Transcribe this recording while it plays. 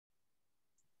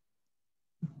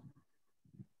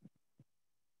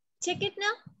Check it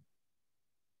now.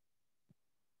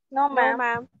 No,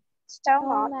 ma'am. Still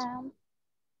No, not. ma'am.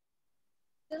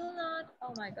 Still not.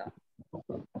 Oh my God.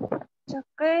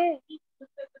 चक्के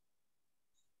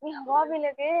ये हवा भी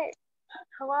लगे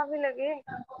हवा भी लगे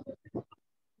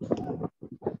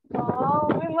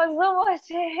मैं मज़ा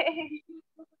पहुंचे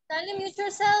Kindly mute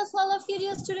yourself, all of you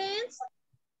dear students.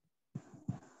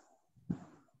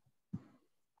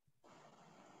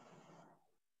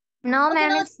 No, Okay, ma'am,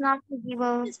 now it's not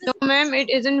visible. No, ma'am, it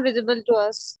isn't visible to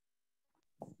us.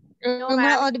 No, Am I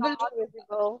ma'am, it's audible? not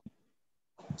visible.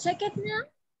 check it now.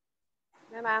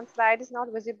 No, ma'am, slide is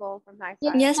not visible from my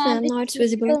side. Yes, ma'am, It's now it's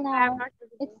visible. Ma'am, now. not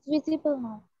visible. It's visible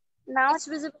now. Now It's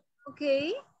visible.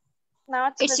 Okay.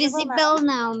 It's visible, ma'am. visible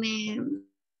now, ma'am.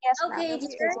 Yes, Okay, ma'am.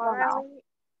 dear. Visible now.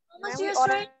 Almost dear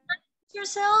students.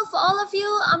 Yourself, all of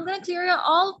you. I'm gonna clear out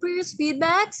all previous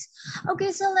feedbacks.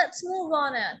 Okay, so let's move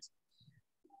on it.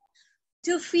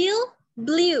 To feel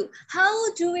blue.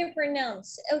 How do we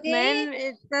pronounce? Okay.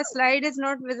 Ma'am, the slide is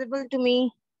not visible to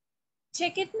me.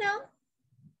 Check it now.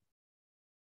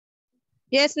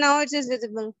 Yes, now it is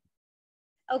visible.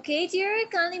 Okay, dear,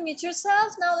 kindly mute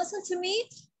yourself. Now listen to me.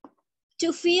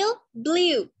 To feel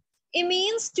blue. It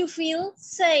means to feel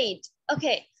sad.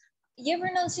 Okay. ये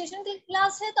pronunciation की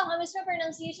class है तो हम इसमें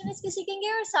pronunciation इसकी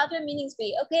सीखेंगे और साथ में meanings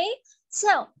भी. Okay.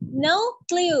 So no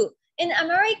clue. In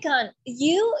American,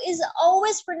 U is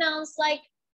always pronounced like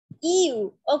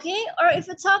ew. Okay. Or if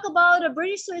you talk about a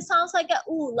British, so it sounds like a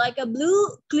ooh, like a blue,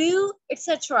 clue,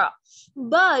 etc.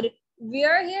 But we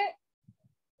are here.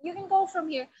 You can go from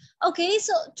here. Okay,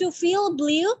 so to feel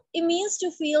blue, it means to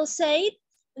feel sad.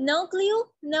 No clue,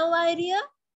 no idea.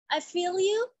 I feel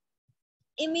you.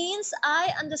 It means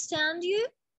I understand you.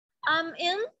 I'm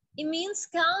in. It means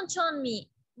count on me.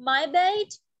 My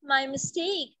bad, my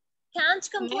mistake. Can't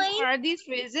complain. Are these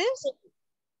phrases?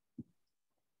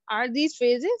 Are these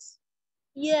phrases?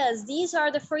 Yes, these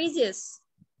are the phrases.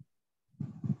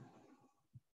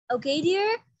 Okay,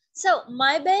 dear. So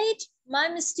my bad, my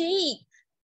mistake.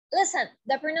 Listen,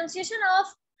 the pronunciation of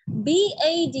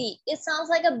B-A-D, it sounds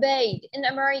like a bade in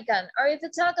American. Or if you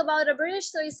talk about a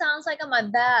British, so it sounds like a my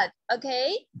bad,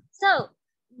 okay? So,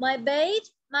 my bad,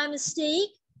 my mistake,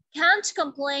 can't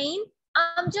complain,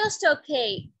 I'm just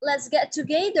okay. Let's get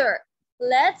together.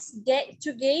 Let's get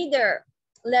together.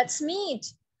 Let's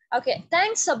meet. Okay,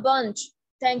 thanks a bunch.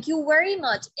 Thank you very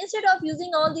much. Instead of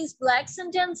using all these black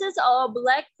sentences or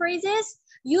black phrases,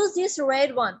 use this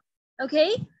red one,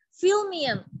 okay? Fill me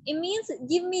in. It means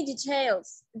give me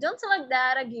details. Don't say like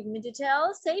that or give me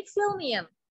details. Say fill me in.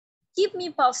 Keep me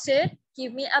posted.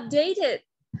 Keep me updated.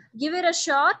 Give it a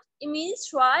shot. It means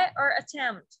try or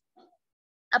attempt.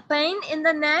 A pain in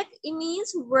the neck. It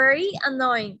means very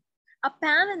annoying. A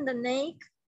pain in the neck.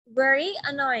 Very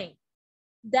annoying.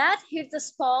 That hit the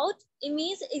spot. It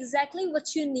means exactly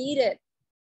what you needed.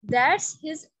 That's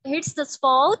hits the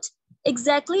spot.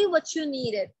 Exactly what you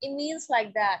needed. It means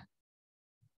like that.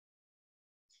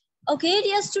 Okay,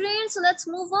 dear students, so let's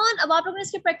move on. अब आप लोगों ने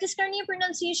इसकी practice करनी है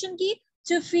pronunciation की.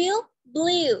 To feel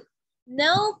blue.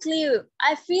 No clue.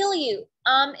 I feel you.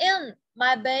 I'm in.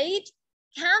 My bad.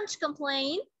 Can't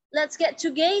complain. Let's get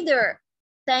together.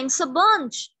 Thanks a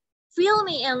bunch. Fill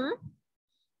me in.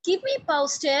 Keep me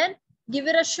posted. Give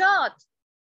it a shot.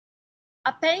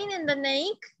 A pain in the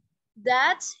neck.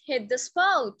 That's hit the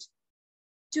spot.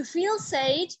 To feel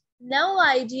sad. No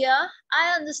idea.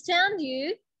 I understand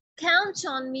you. Count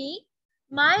on me.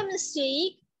 My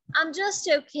mistake. I'm just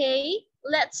okay.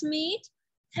 Let's meet.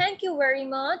 Thank you very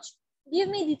much. Give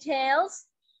me details.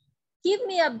 Keep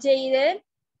me updated.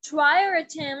 Try or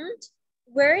attempt.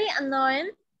 Very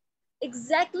annoying.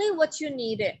 Exactly what you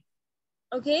needed.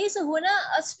 Okay, so who wanna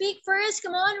speak first?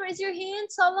 Come on, raise your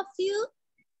hands, all of you.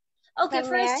 Okay,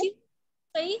 first you.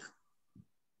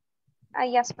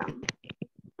 Yes, ma'am.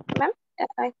 Ma'am,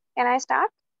 can I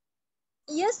start?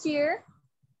 Yes, dear.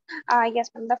 Yes,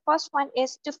 ma'am. The first one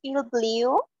is to feel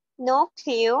blue. No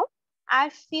clue. I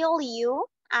feel you.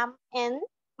 I'm in.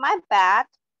 My bad.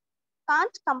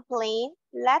 Can't complain.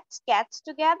 Let's get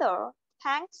together.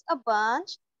 Thanks a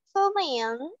bunch. Fill me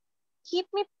in. Keep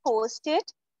me posted.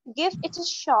 Give it a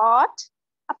shot.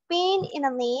 A pain in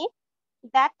a neck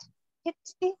that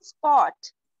hits the spot.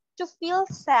 To feel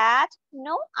sad.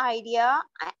 No idea.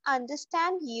 I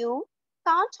understand you.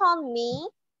 Count on me.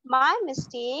 My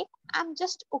mistake. I'm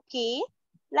just okay.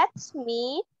 Let's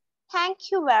meet.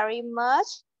 Thank you very much.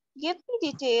 Give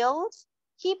me details.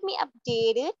 Keep me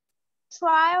updated.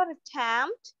 Try or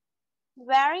attempt.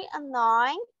 Very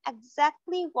annoying.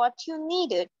 Exactly what you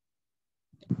needed.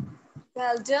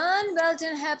 Well done,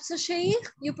 Hafsa Sheikh.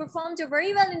 You performed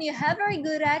very well and you have very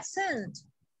good accent.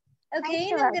 Okay,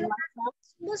 you and I'm very gonna much, ma'am.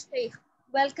 Mustafa.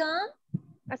 Welcome.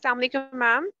 Assalamu alaikum,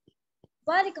 ma'am.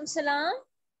 Walaikum salam.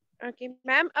 Okay,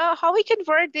 ma'am. How we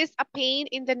convert this a pain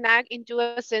in the neck into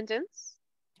a sentence?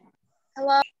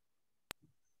 Hello.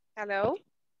 Hello.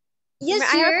 Yes,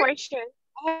 I have a dear. question.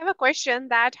 I have a question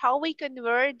that how we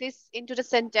convert this into the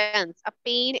sentence, a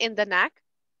pain in the neck.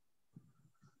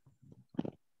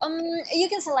 You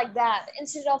can say like that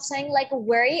instead of saying like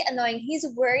very annoying. He's a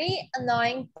very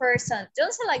annoying person.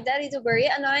 Don't say like that. He's a very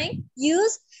annoying.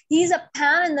 Use he's a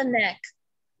pain in the neck.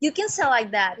 You can say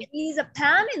like that. He's a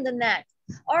pain in the neck.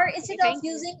 Or instead of Thank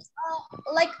you. using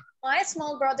like my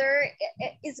small brother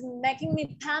is making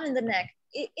me pain in the neck.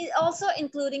 It also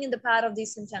including in the part of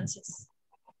these sentences.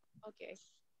 Okay.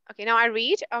 Okay, now I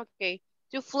read. Okay.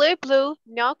 To flip blue,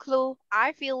 no clue.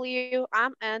 I feel you.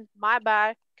 I'm in. My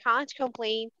bad. Can't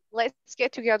complain. Let's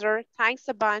get together. Thanks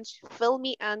a bunch. Fill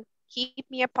me in. Keep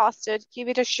me posted. Give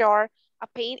it a shot. A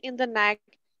pain in the neck.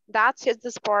 That's hit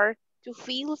the spot. To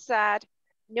feel sad.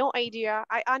 No idea.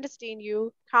 I understand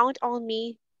you. Count on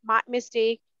me. My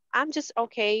mistake. I'm just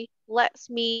okay. Let's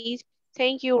meet.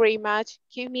 Thank you very much.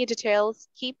 Give me details.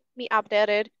 Keep me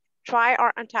updated. Try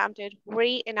or attempted.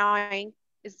 Very annoying.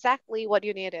 Exactly what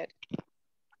you needed.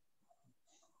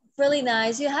 Really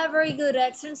nice. You have very good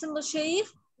accent, Simple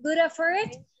Shave. Good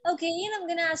effort. Okay, and I'm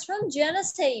gonna ask from Jenna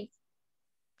Save.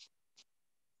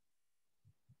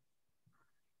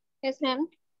 Yes, ma'am.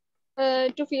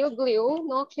 To feel blue,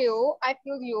 no clue. I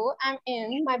feel you. I'm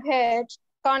in my bed.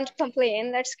 Can't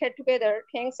complain. Let's get together.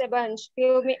 Thanks a bunch.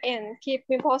 Fill me in. Keep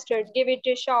me posted. Give it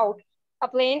a shout. A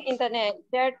plane in the neck.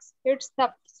 That's it's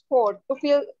the sport. To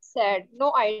feel sad.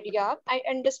 No idea. I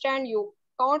understand you.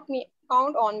 Count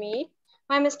on me.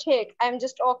 My mistake. I'm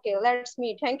just okay. Let's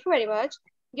meet. Thank you very much.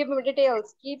 Give me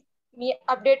details. Keep me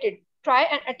updated. Try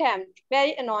and attempt.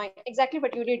 Very annoying. Exactly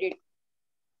what you did.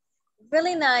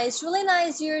 Really nice. Really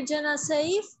nice, dear Jenna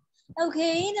Save.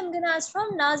 Okay, and I'm gonna ask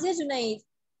from Nazia Junaid.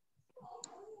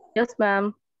 Yes,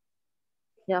 ma'am.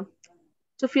 Yeah.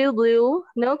 To feel blue,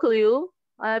 no clue.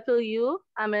 I feel you.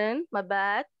 I'm in. My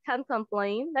bad. Can't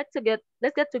complain. Let's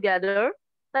get together.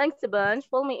 Thanks a bunch.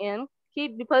 Pull me in.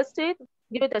 Keep me posted.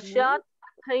 Give it a shot.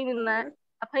 Pain in the neck.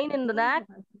 A pain in the neck.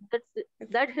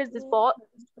 That hits the spot.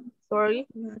 Sorry.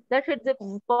 That hits the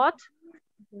spot.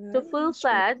 To feel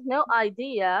sad, no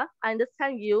idea. I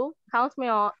understand you.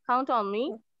 Count on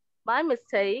me. My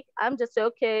mistake. I'm just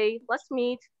okay. Let's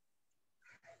meet.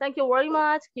 Thank you very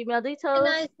much. Give me a details.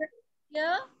 Nice.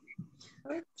 Yeah.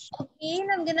 Okay,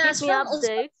 and I'm gonna Keep ask me from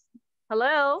updates.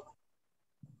 Hello.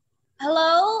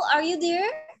 Hello, are you there?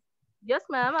 Yes,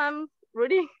 ma'am. I'm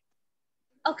ready.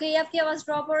 Okay, आपकी आवाज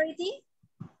drop हो रही थी?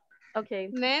 Okay.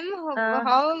 Ma'am,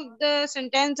 how the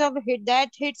sentence of hit that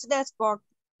hits the spot?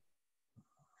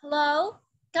 Hello.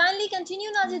 Kindly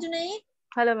continue, Nazia Junaid.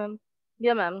 Hello, ma'am.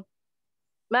 Yeah, ma'am.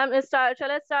 Ma'am,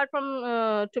 shall I start from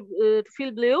to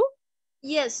feel blue?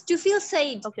 Yes, to feel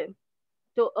sad. Okay.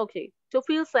 To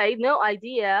feel sad, no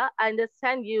idea. I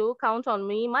understand you. Count on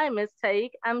me. My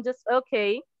mistake. I'm just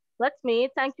okay. Let's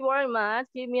meet. Thank you very much.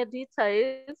 Give me a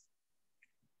details.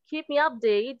 Keep me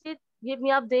updated. Give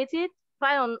me updated.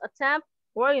 Try on attempt.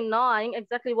 Very annoying.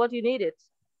 Exactly what you needed.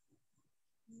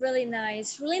 Really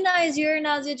nice. Really nice, you're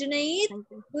Nazia Junaid.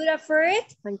 Good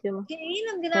effort. Thank you. Okay,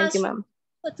 I'm gonna Thank ask you, ma'am.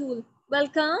 Fatul.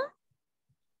 Welcome.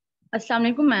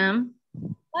 Assalamu alaikum, ma'am.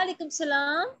 Walaikum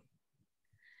salam.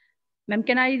 Ma'am,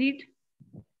 can I read?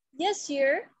 Yes,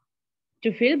 dear.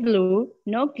 To feel blue,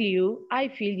 no clue. I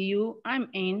feel you. I'm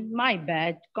in. My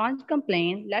bad. Can't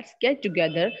complain. Let's get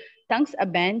together. Thanks a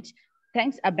bunch.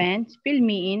 Thanks a bunch. Fill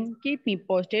me in. Keep me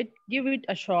posted. Give it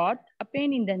a shot. A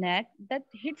pain in the neck that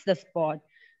hits the spot.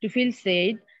 To feel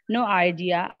sad, no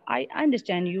idea. I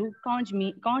understand you. Count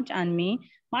on me.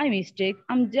 My mistake.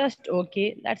 I'm just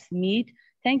okay. Let's meet.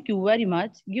 Thank you very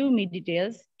much. Give me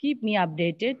details. Keep me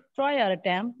updated. Try or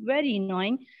attempt. Very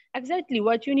annoying. Exactly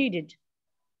what you needed.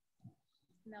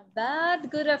 Not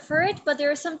bad, good effort, but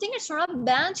there's something that's wrong.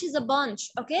 Bunch is a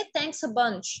bunch, okay? Thanks a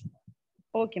bunch.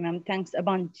 Okay, ma'am, thanks a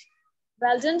bunch.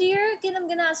 Well done, dear. Okay, I'm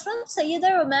gonna ask from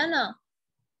Sayyida Romana.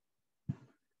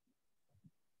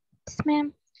 Yes,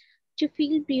 ma'am. To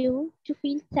feel blue, to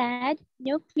feel sad,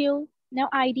 no clue, no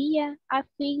idea. I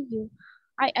feel you.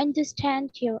 I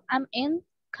understand you. I'm in.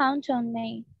 Count on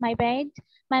me. My bad,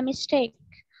 my mistake.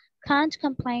 Can't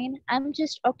complain. I'm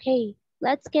just okay.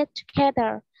 Let's get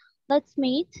together. Let's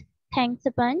meet. Thanks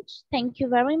a bunch. Thank you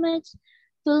very much.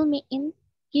 Fill me in.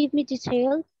 Give me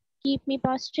details. Keep me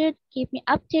posted. Keep me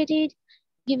updated.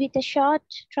 Give it a shot.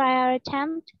 Try or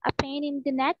attempt. A pain in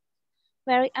the neck.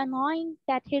 Very annoying.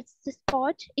 That hits the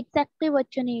spot. Exactly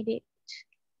what you needed.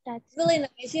 That's Really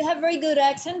nice. You have very good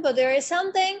accent, but there is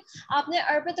something आपने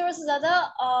R पे थोड़ा सा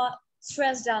ज़्यादा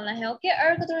stress डालना है, okay?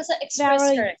 R को थोड़ा सा express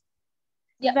very, करें.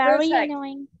 Yeah, very perfect.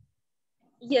 annoying.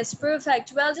 Yes,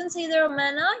 perfect. Well done, Sayyida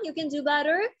Romana. You can do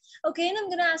better. Okay, and I'm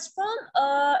gonna ask from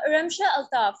Ramsha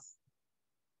Altaf.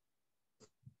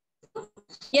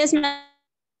 Yes, ma'am.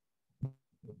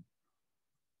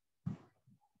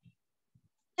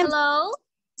 Hello.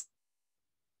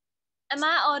 Am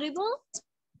I audible?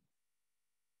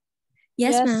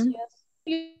 Yes, ma'am.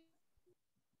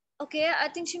 Okay, I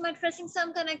think she might be facing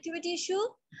some connectivity issue.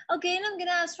 Okay, and I'm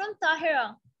gonna ask from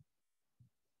Tahira.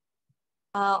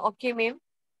 Okay, ma'am.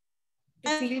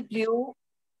 To feel blue,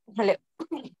 hello.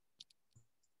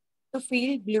 To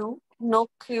feel blue, no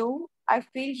clue. I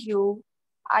feel you.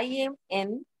 I am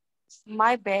in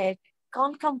my bed.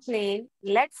 Can't complain.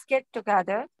 Let's get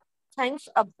together. Thanks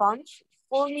a bunch.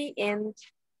 Pull me in.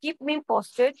 Keep me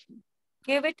posted.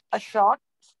 Give it a shot.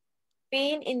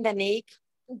 Pain in the neck.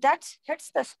 That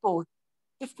hits the spot.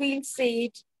 To feel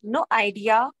sad, no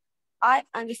idea. I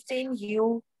understand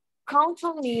you. Count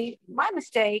on me. My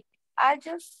mistake.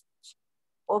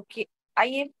 Okay. I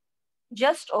am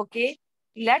just okay.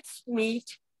 Let's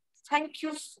meet. Thank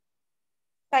you.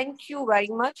 Thank you very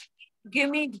much. Give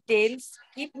me details.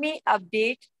 Keep me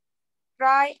update.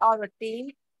 Try our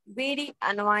team. Very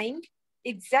annoying.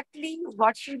 Exactly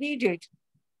what you needed.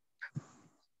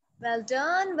 Well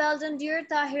done, dear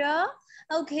Tahira.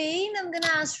 Okay, and I'm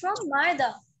gonna ask from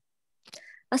Maida.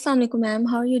 Assalamu alaikum, ma'am.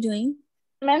 How are you doing?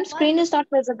 Ma'am, screen is not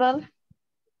visible.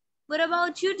 What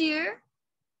about you, dear?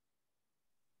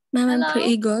 Ma'am, I'm Hello?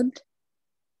 pretty good.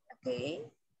 Okay.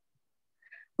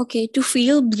 Okay, to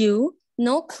feel blue,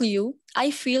 no clue.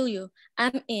 I feel you.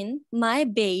 I'm in my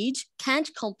beige. Can't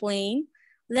complain.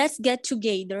 Let's get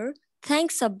together.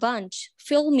 Thanks a bunch.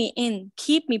 Fill me in.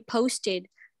 Keep me posted.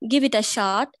 Give it a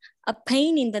shot. A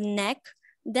pain in the neck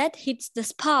that hits the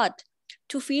spot.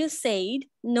 To feel sad,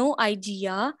 no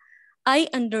idea. I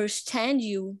understand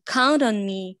you. Count on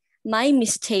me. My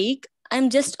mistake. I'm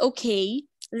just okay.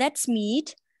 Let's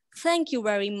meet. Thank you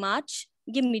very much.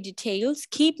 Give me details.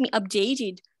 Keep me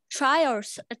updated. Try our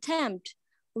attempt.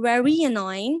 Very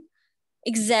annoying.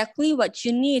 Exactly what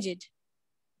you needed.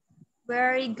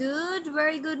 Very good,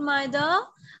 Maida.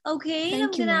 Okay, and I'm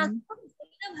Thank you, gonna ask ma'am. from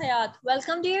Zainab Hayat.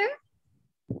 Welcome, dear.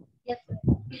 Yes.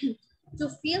 To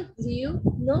feel blue,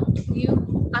 no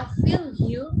clue. I feel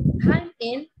you. I'm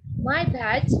in my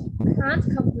bed. Can't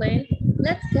complain.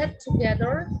 Let's get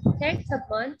together. Thanks a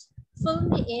bunch. Fill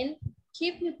me in.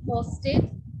 Keep me posted.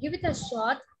 Give it a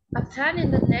shot. A pan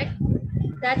in the neck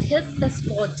that hits the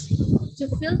spot. To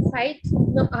feel sight,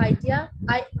 no idea.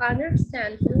 I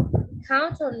understand you.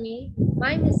 Count on me.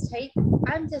 My mistake.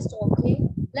 I'm just okay.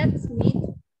 Let's meet.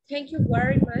 Thank you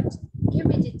very much. Give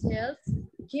me details.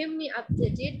 Give me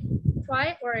updated.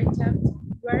 Try or attempt.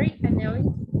 Very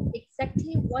annoying.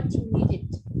 Exactly what you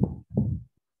needed.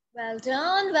 Well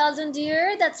done,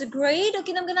 dear. That's great.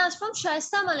 Okay, I'm gonna ask from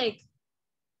Shaista Malik.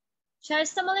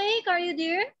 Shaista Malik, are you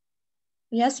there?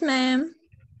 Yes, ma'am.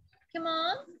 Come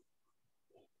on.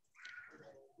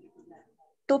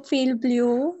 To feel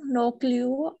blue, no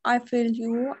clue. I feel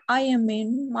you. I am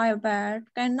in my bed.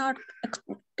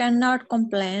 Cannot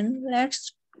complain.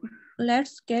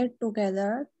 Let's get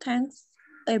together. Thanks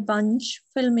a bunch.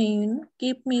 Fill me in.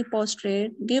 Keep me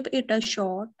posted. Give it a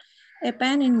shot. A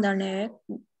pain in the neck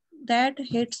that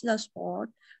hits the spot.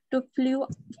 To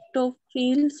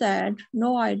feel sad.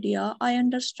 No idea. I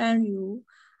understand you.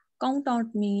 Count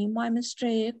on me. My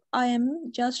mistake. I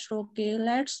am just okay.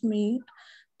 Let's meet.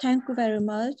 Thank you very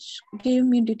much. Give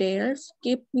me details.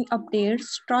 Keep me updates.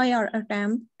 Try our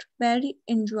attempt. Very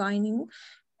enjoying.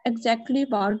 Exactly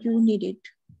what you needed.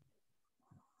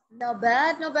 Not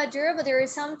bad, dear, but there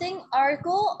is something R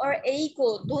को और A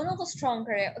को दोनों को strong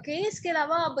करे. Okay, इसके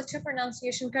अलावा आप बच्चा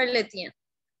pronunciation कर लेती हैं.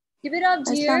 Give it up,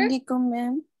 dear. Assalamu alaikum,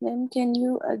 ma'am. Ma'am, can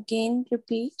you again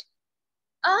repeat?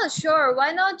 Sure.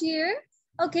 Why not, dear?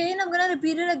 Okay, and I'm gonna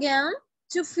repeat it again.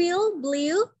 To feel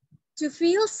blue, to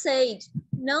feel sad.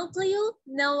 No clue,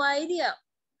 no idea.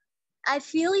 I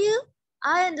feel you.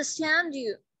 I understand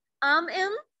you. I'm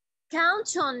in.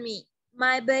 Count on me.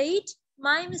 My bait,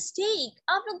 my mistake.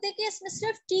 आप लोग देखिए इसमें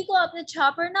सिर्फ T को आपने छा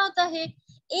पढ़ना होता है,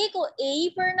 A को A ही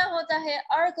पढ़ना होता है,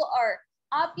 R को R.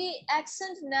 आपकी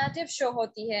accent native show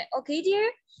होती है. Okay, dear?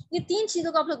 ये तीन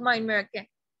चीजों को आप लोग mind में रखें.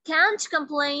 Can't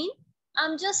complain.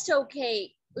 I'm just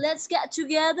okay. Let's get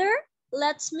together.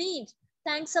 Let's meet.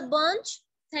 Thanks a bunch.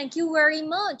 Thank you very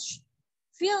much.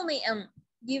 Fill me in.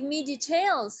 Give me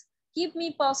details. Keep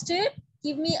me posted.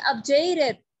 Keep me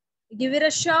updated. Give it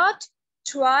a shot.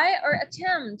 Try or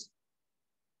attempt.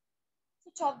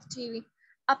 Switch off the TV.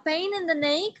 A pain in the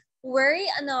neck, very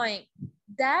annoying.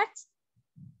 That,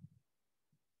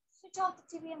 switch off the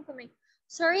TV, I'm coming.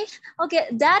 Sorry, okay,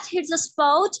 that hits the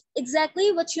spot,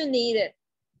 exactly what you needed.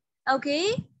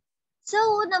 Okay, so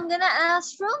I'm gonna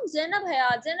ask from Zainab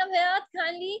Hayat. Zainab Hayat,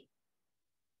 kindly.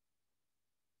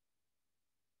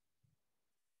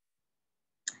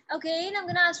 Okay, and I'm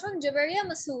gonna ask from Javeria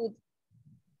Masood.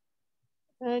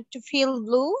 To feel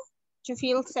blue, to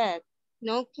feel sad.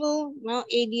 No clue, no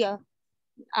idea.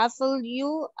 I feel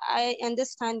you, I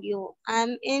understand you.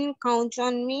 I'm in, count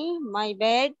on me, my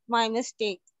bad, my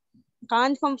mistake.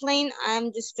 Can't complain,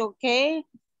 I'm just okay.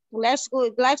 Let's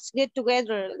go, let's get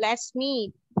together, let's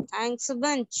meet. Thanks a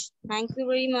bunch, thank you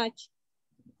very much.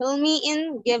 Fill me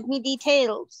in, give me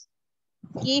details.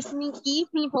 Keep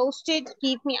me posted,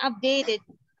 keep me updated.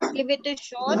 Give it a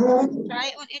shot,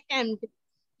 try on attempt.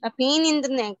 A pain in the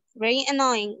neck, very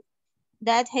annoying.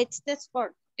 That hits the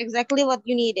spot. Exactly what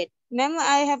you needed. Ma'am,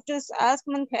 I have to ask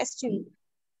one question.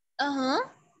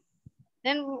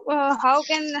 Then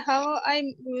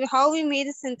how we made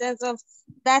a sentence of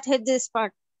that hit the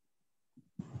spot?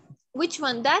 Which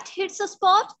one? That hits the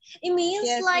spot? It means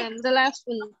yes, like the last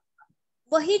one.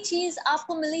 वही चीज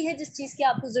आपको मिली है जिस चीज की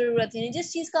आपको जरूरत है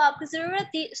जिस चीज को आपको जरूरत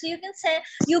थी. So you can say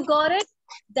you got it.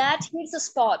 That hits the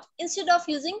spot. Instead of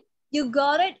using you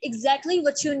got it exactly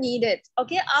what you needed.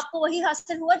 Okay, आपको वही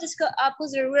हासिल हुआ जिसको आपको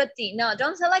जरूरत थी. No,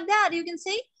 don't say like that. You can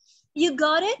say you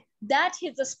got it. That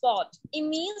hits the spot. It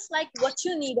means like what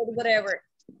you needed, whatever.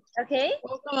 Okay.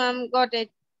 Welcome, ma'am. Got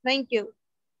it. Thank you.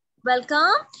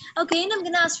 Welcome. Okay, and I'm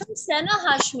gonna ask from Sana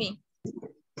Hashmi.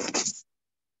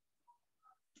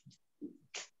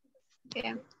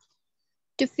 Yeah.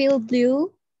 To feel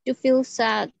blue, to feel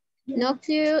sad. No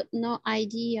clue, no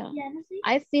idea.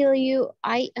 I feel you,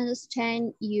 I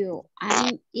understand you.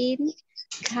 I'm in,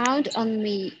 count on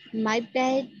me. My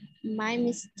bad, my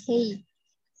mistake.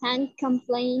 Can't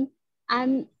complain,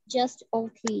 I'm just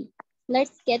okay.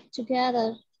 Let's get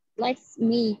together, let's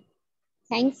meet.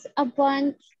 Thanks a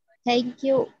bunch, thank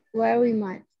you very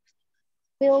much.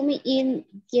 Fill me in,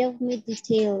 give me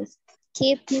details.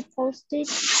 Keep me posted,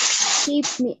 keep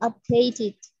me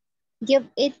updated. Give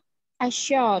it a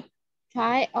shot,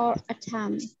 try or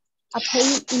attempt. A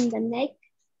pain in the neck,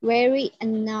 very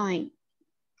annoying.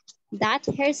 That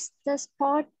hurts the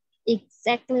spot,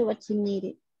 exactly what you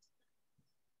needed.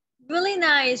 Really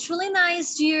nice,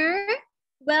 dear.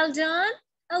 Well done.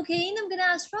 Okay, and I'm gonna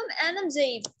ask from Anam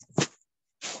Zaid.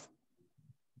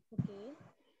 Okay,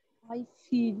 I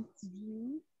feel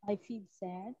blue, I feel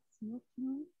sad, no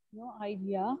clue, no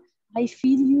idea. I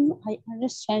feel you, I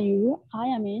understand you, I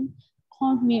am in,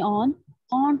 count me on,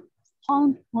 count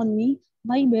on me,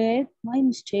 my bad, my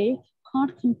mistake,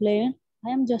 can't complain,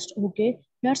 I am just okay,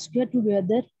 let's get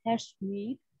together, let's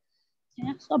meet.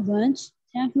 Thanks a bunch,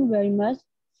 thank you very much,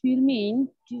 fill me in,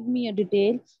 give me a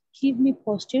detail, keep me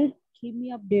posted, keep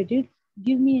me updated,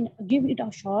 give it a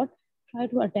shot, try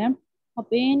to attempt. A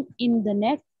pain in the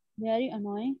neck, very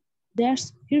annoying.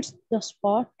 That hits the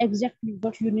spot, exactly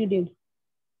what you needed.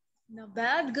 Not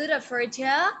bad, good effort,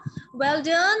 yeah. Well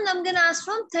done. I'm gonna ask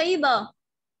from Taiba.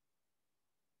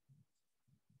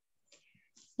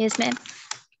 Yes, ma'am.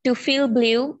 To feel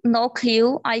blue, no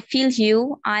clue. I feel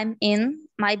you, I'm in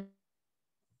my.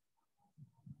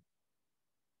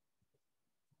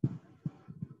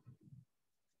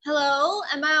 Hello,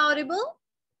 am I audible?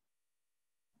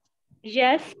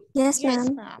 Yes. Yes,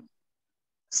 ma'am.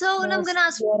 So I'm gonna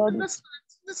ask Sundus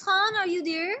Khan, are you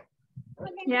there?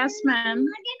 Yes, ma'am.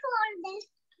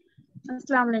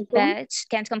 Assalamu alaikum. Badge,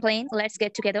 can't complain. Let's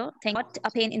get together. Thank God.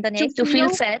 A pain in the neck. To feel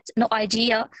sad. No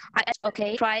idea.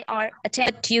 Okay. Try or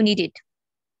attempt. You need it.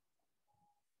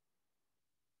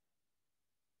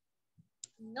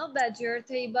 Not bad, dear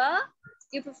Taiba.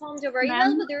 You performed very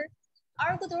well, but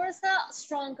there are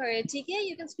strong career. Okay,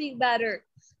 you can speak better.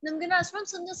 Now I'm gonna ask from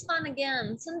Sundus Khan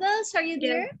again. Sundus, are you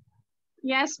there?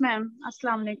 Yes, ma'am.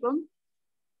 Assalamu alaikum.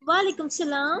 Walaikum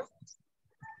salam.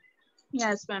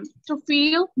 Yes, ma'am. To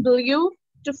feel blue,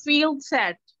 to feel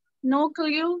sad. No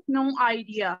clue, no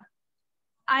idea.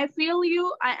 I feel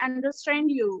you, I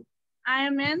understand you. I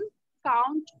am in,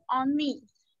 count on me.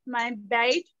 My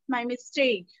bad, my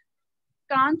mistake.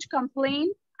 Can't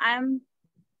complain, I'm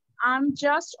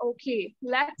just okay.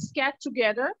 Let's get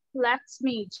together, let's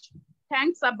meet.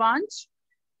 Thanks a bunch.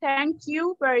 Thank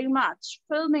you very much.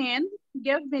 Fill me in,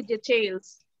 give me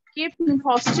details. Keep me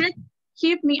posted,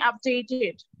 keep me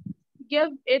updated.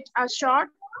 Give it a shot,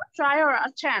 try or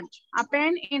attempt. A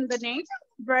pain in the neck,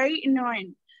 very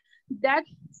annoying. That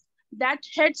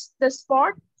hits the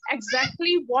spot,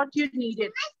 exactly what you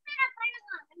needed.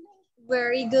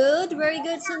 Very good,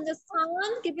 Sundus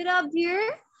Khan. Keep it up,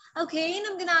 dear. Okay, and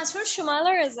I'm gonna ask for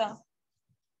Shumala Raza.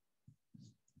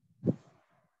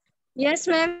 Yes,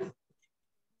 ma'am.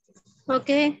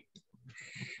 Okay.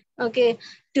 Okay.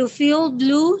 To feel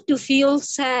blue, to feel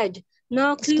sad.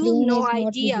 No clue, Screen no is not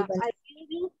idea. visible. I feel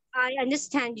you. I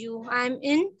understand you. I'm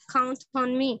in. Count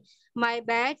on me. My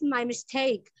bad, my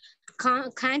mistake.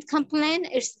 Can't complain.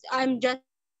 I'm just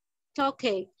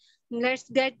okay. Let's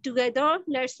get together.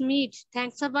 Let's meet.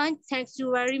 Thanks a bunch. Thanks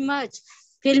you very much.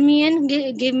 Fill me in.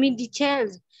 Give me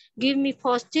details. Give me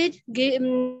post-it.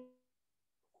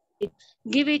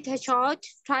 Give it a shot,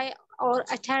 try or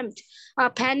attempt. A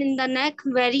pain in the neck,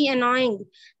 very annoying.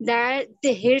 That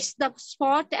hits the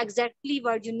spot exactly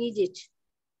where you need it.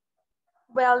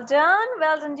 Well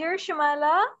done, dear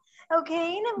Shumala.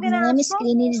 Okay, and I'm gonna My ask from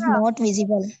screen is Hira. not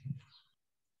visible.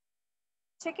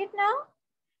 Check it now.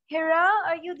 Hira,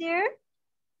 are you there?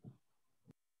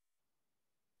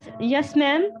 Yes,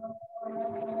 ma'am.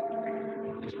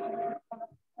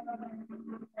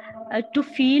 To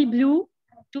feel blue,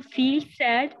 to feel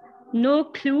sad, no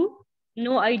clue,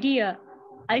 no idea.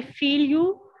 I feel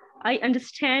you, I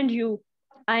understand you.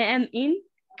 I am in,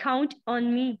 count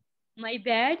on me. My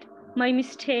bad, my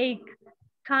mistake.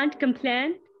 Can't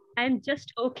complain, I'm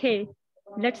just okay.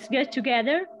 Let's get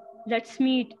together, let's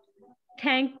meet.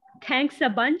 Thanks a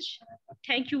bunch.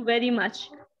 Thank you very much.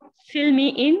 Fill me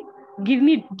in, give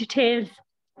me details.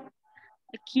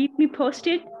 Keep me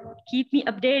posted, keep me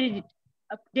updated.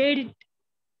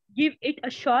 Give it a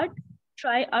shot,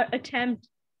 try or attempt.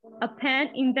 A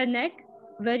pain in the neck,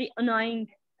 very annoying.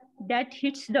 That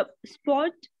hits the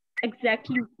spot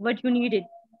exactly what you needed.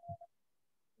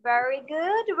 Very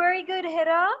good,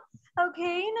 Hira.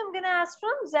 Okay, and I'm gonna ask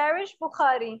from Zarish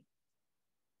Bukhari.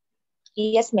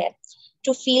 Yes, ma'am.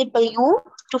 To feel blue,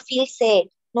 to feel sad.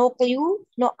 No clue,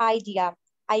 no idea.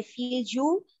 I feel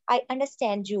you, I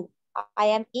understand you. I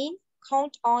am in,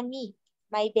 count on me.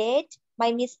 My bad,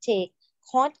 my mistake.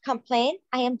 Can't complain,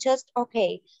 I am just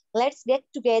okay. Let's get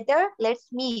together, let's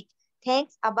meet.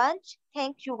 Thanks a bunch,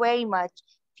 thank you very much.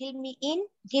 Fill me in,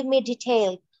 give me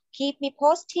detail. Keep me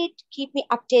posted, keep me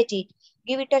updated.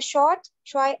 Give it a shot,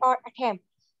 try or attempt.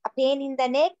 A pain in the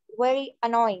neck, very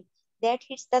annoying. That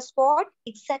hits the spot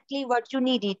exactly what you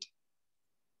needed.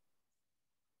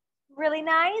 Really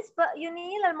nice, but you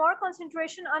need a more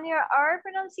concentration on your R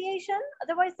pronunciation.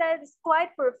 Otherwise, that is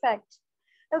quite perfect.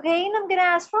 Okay, and I'm gonna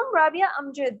ask from Rabia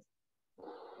Amjad.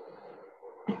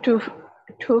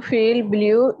 To feel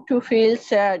blue, to feel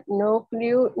sad. No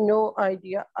clue, no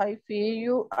idea. I feel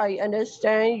you, I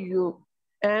understand you.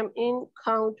 Am in,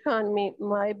 count on me.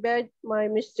 My bad, my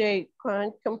mistake.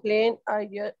 Can't complain, I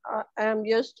am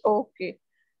just okay.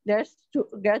 Let's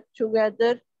get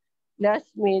together. Let's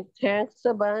meet. Thanks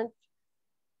a bunch.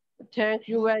 Thank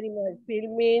you very much.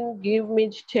 Fill me in, give me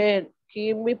detail.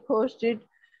 Keep me posted,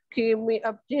 keep me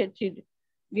updated.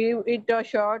 Give it a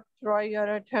shot, try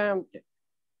your attempt.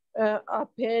 A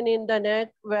pain in the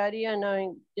neck, very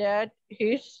annoying. That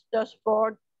hits the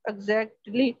spot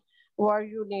exactly what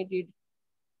you needed.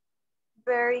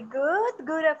 Very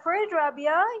good effort,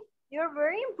 Rabia. You're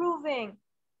very improving.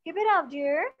 Keep it up,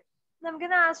 dear. And I'm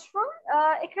gonna ask from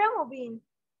Ikram Mubin.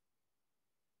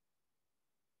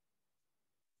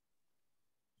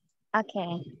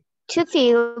 Okay. To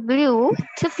feel blue,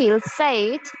 to feel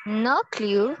sad, no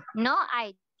clue, no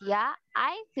idea.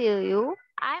 I feel you.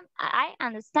 I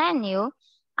understand you.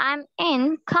 I'm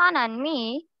in, count on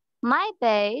me. My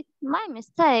bad, my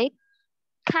mistake.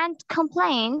 Can't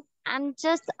complain. I'm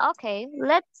just okay.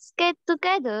 Let's get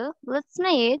together. Let's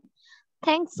meet.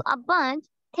 Thanks a bunch.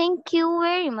 Thank you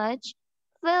very much.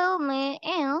 Fill me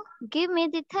in. Give me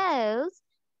details.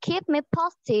 Keep me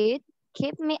posted.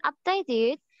 Keep me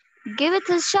updated. Give it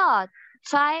a shot.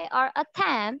 Try or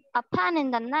attempt. A pain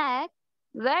in the neck.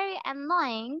 Very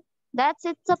annoying. That's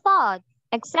it support.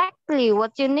 Exactly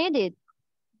what you needed.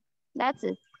 That's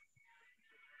it.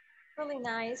 Really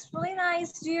nice,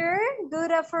 dear.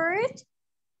 Good effort.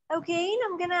 Okay, and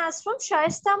I'm gonna ask from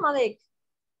Shaista Malik.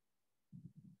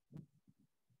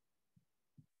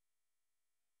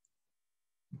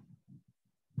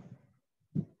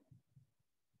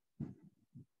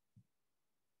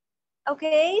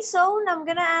 Okay, so I'm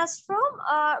gonna ask from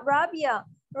Rabia.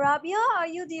 Rabia, are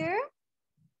you there?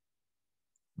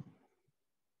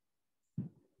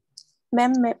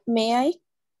 Ma'am, may I?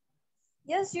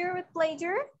 Yes, you're with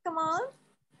pleasure. Come on.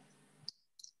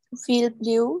 To feel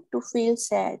blue, to feel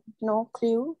sad. No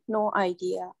clue, no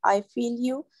idea. I feel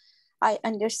you, I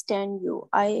understand you.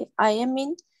 I am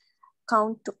in,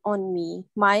 count on me.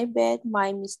 My bad,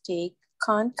 my mistake.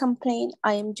 Can't complain,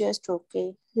 I am just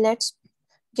okay. Let's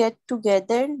get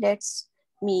together, let's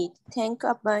meet. Thank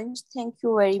a bunch, thank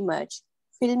you very much.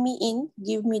 Fill me in,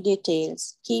 give me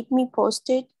details. Keep me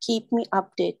posted, keep me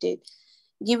updated.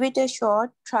 Give it a shot,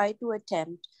 try to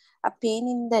attempt. A pain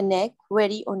in the neck,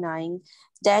 very annoying.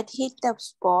 That hit the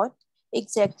spot,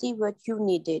 exactly what you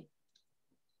needed.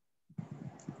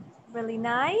 Really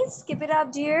nice. Keep it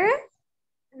up, dear.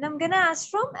 And I'm gonna ask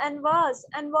from Anwaz.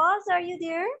 Anwaz, are you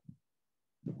there?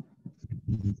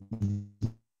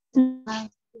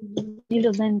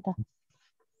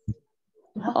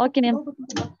 Okay, ma'am.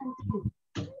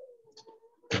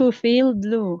 To feel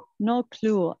blue, no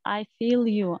clue. I feel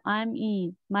you. I'm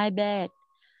in my bed.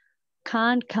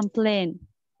 Can't complain.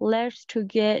 Let's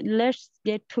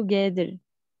get together.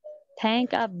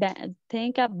 Thank a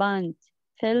bunch.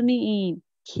 Fill me in.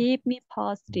 Keep me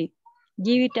positive.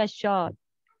 Give it a shot.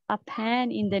 A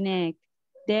pain in the neck.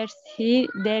 That's hit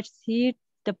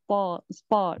the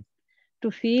spot.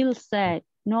 To feel sad.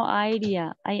 No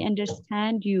idea. I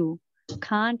understand you.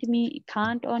 Can't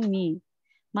on me.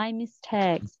 My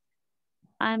mistakes.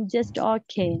 I'm just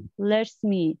okay. Let's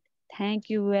meet. Thank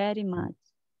you very much.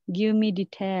 Give me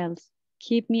details.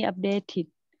 Keep me updated.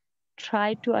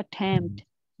 Try to attempt.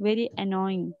 Very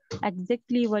annoying.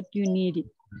 Exactly what you needed.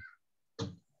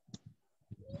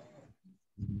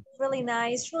 Really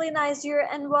nice, dear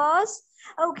Anwaz.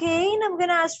 Okay, and I'm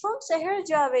gonna ask from Seher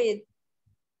Javed.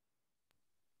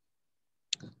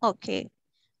 Okay.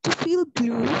 To feel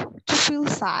blue, to feel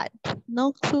sad.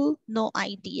 No clue, no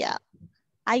idea.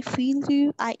 I feel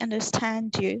you, I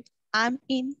understand you. I'm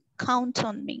in, count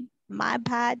on me. My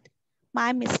bad,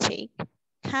 my mistake.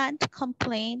 Can't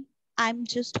complain, I'm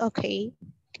just okay.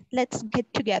 Let's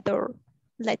get together.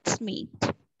 Let's meet.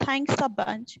 Thanks a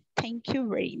bunch. Thank you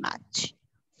very much.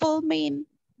 Fill me in,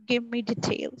 give me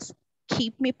details.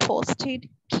 Keep me posted,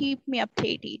 keep me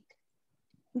updated.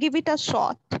 Give it a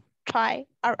shot, try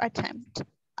or attempt.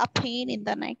 A pain in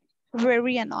the neck,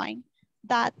 very annoying.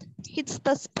 That hits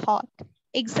the spot,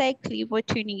 exactly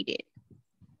what you needed.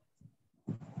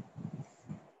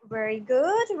 Very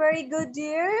good,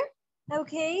 dear.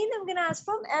 Okay, and I'm gonna ask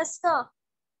from Esther.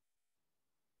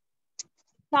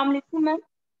 Assalamu alaikum, ma'am.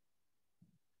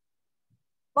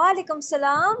 Walaikum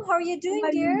salam. How are you doing,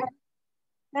 dear?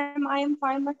 Ma'am, I am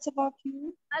fine. What's about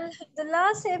you?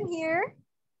 Alhamdulillah, same here.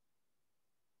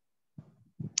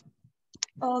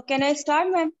 Can I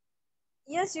start, ma'am?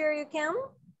 Yes, dear, you can.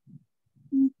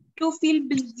 To feel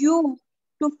blue,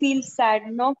 to feel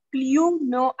sad. No clue,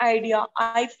 no idea.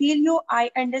 I feel you,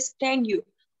 I understand you.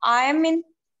 I am in,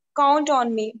 count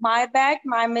on me. My bad,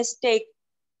 my mistake.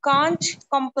 Can't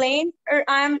complain, or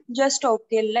I'm just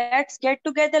okay. Let's get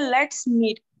together, let's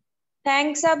meet.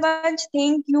 Thanks a bunch,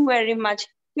 thank you very much.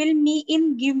 Fill me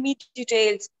in, give me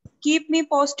details. Keep me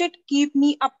posted, keep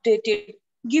me updated.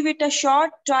 Give it a shot,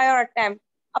 try or attempt.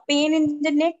 A pain in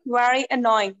the neck, very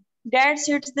annoying. That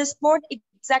hits the spot,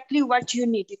 exactly what you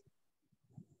needed.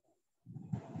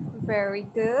 Very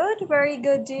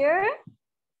good, dear.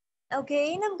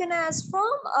 Okay, and I'm gonna ask from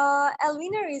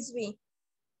Alvina Rizvi.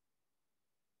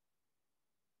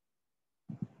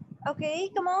 Okay,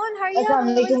 come on, hurry up.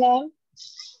 Assalamualaikum, ma'am.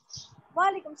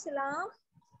 Walaikum salam.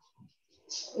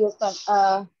 Yes,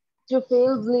 ma'am. To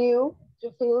feel blue,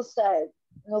 to feel sad.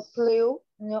 No clue,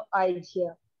 no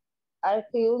idea. I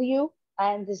feel you,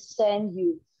 I understand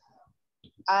you.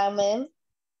 I'm in,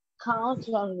 count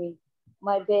on me.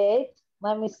 My bad,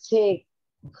 my mistake.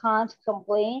 Can't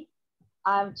complain,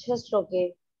 I'm just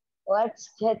okay. Let's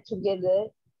get together,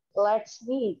 let's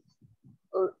meet.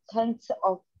 Thanks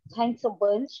a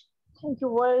bunch. Thank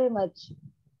you very much.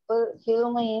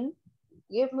 Fill me in,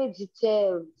 give me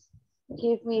details,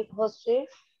 keep me posted,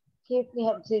 keep me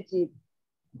updated.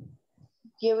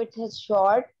 Give it a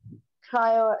shot,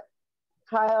 try or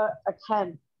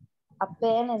attempt. A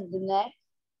pain in the neck,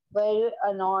 very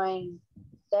annoying.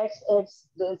 That's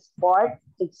the spot,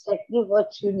 exactly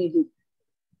what you needed.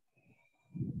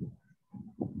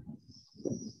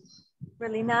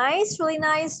 Really nice,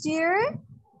 dear.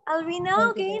 Alvina,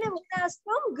 okay, and I'm gonna ask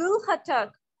from Gul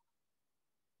Khatak.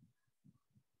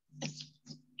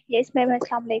 Yes, ma'am.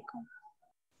 Assalamu alaikum.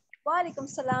 Walaikum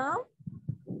salam.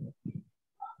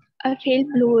 I feel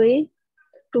blue,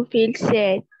 to feel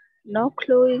sad. No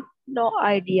clue, no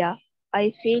idea.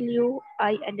 I feel you,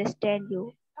 I understand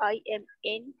you. I am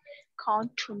in,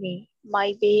 count to me.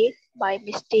 My bad, my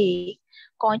mistake.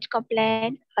 Can't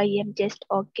complain, I am just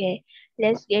okay.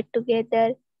 Let's get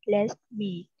together, let's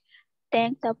meet.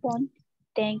 Thanks upon,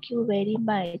 thank you very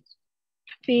much.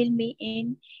 Fill me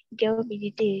in, give me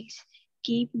details.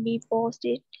 Keep me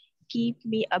posted, keep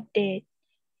me updated.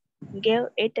 Give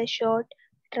it a shot,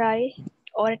 try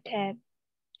or attempt.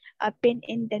 A pin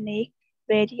in the neck,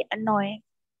 very annoying.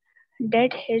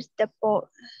 That hits the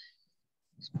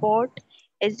spot,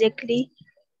 exactly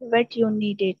what you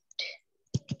needed.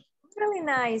 Really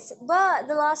nice. But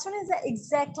the last one is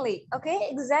exactly. Okay,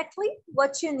 exactly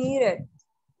what you needed.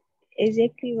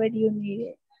 Exactly what you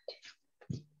needed.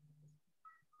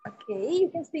 Okay, you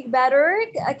can speak better.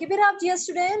 Keep it up, dear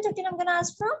student. Okay, I'm gonna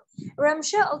ask from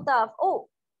Ramsha Altaf. Oh,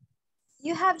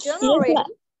 you have done Yes, already.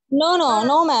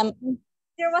 no, ma'am.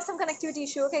 There was some connectivity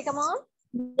issue. Okay, come on.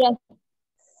 Yes.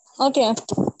 Okay.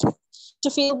 To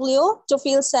feel blue, to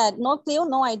feel sad. No clue,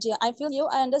 no idea. I feel you,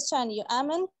 I understand you.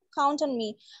 Amen. Count on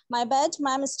me. My bad,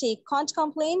 my mistake. Can't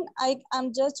complain.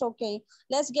 I'm just okay.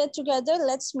 Let's get together.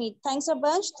 Let's meet. Thanks a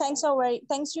bunch.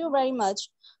 Thanks you very much.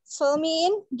 Fill me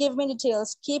in. Give me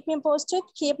details. Keep me posted.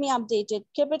 Keep me updated.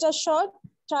 Keep it a short.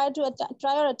 Try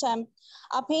or attempt.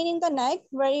 A pain in the neck.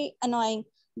 Very annoying.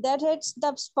 That hits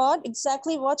the spot.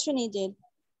 Exactly what you needed.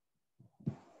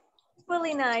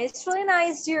 Really nice,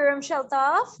 dear Ramsha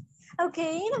Altaf.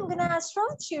 Okay, I'm gonna ask from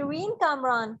Shireen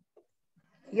Kamran.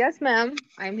 Yes, ma'am.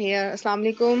 I'm here.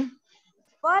 Assalamu alaikum.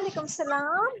 Walaikum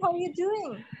salam. How are you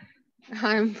doing?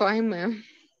 I'm fine, ma'am.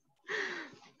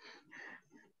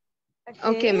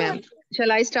 Okay, ma'am.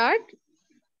 Shall I start?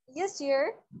 Yes,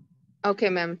 dear. Okay,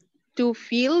 ma'am. To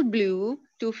feel blue,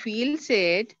 to feel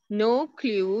sad, no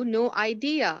clue, no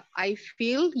idea. I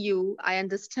feel you, I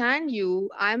understand you,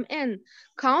 I'm in.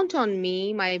 Count on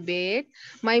me, my bad,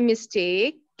 my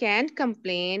mistake, can't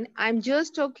complain, I'm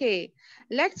just okay.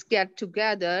 Let's get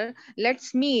together,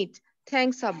 let's meet.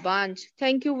 Thanks a bunch,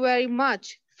 thank you very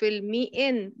much. Fill me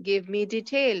in, give me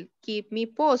detail, keep me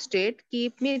posted,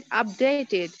 keep me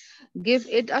updated. Give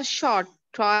it a shot,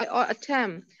 try or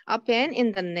attempt. A pain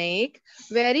in the neck,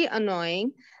 very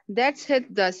annoying. That's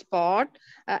hit the spot,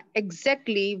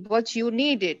 exactly what you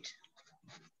needed.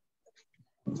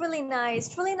 Really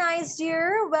nice,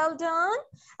 dear. Well done.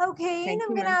 Okay, Thank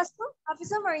I'm you, gonna ma'am. ask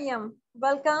Hafiza Mariam.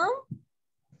 Welcome.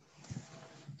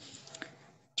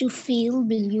 To feel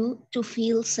blue, to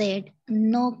feel sad,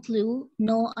 no clue,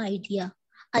 no idea.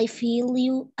 I feel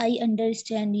you, I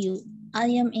understand you. I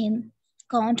am in,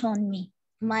 count on me.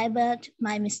 My bad,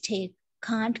 my mistake.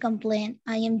 Can't complain,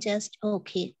 I am just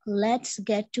okay. Let's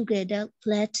get together,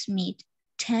 let's meet.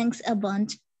 Thanks a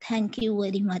bunch, thank you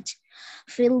very much.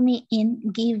 Fill me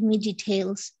in, give me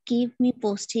details, keep me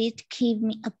posted, keep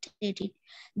me updated.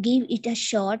 Give it a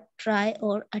shot, try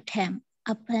or attempt.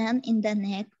 A pain in the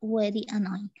neck, very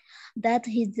annoying. That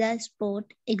is the spot,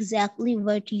 exactly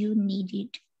what you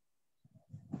needed.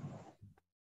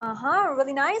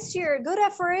 Really nice, dear. Good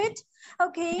effort.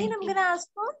 Okay, I'm gonna ask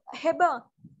for Heba.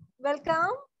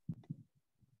 Welcome.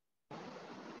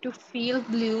 To feel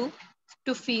blue,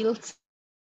 to feel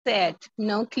sad,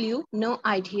 no clue, no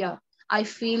idea. I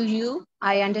feel you,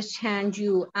 I understand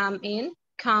you, I'm in,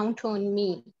 count on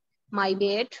me. My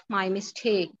bad, my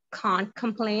mistake, can't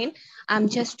complain, I'm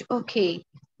just okay.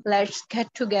 Let's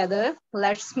get together,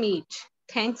 let's meet.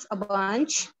 Thanks a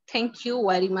bunch, thank you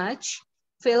very much.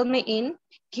 Fill me in,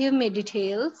 give me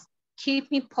details, keep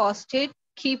me posted,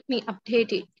 keep me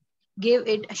updated. Give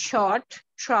it a shot,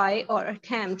 try or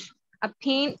attempt. A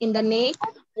pain in the neck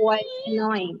was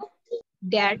annoying.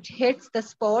 That hits the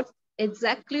spot,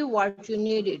 exactly what you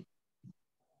needed.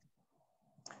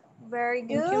 Very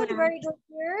Thank you, good, ma'am. very good,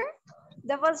 dear.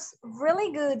 That was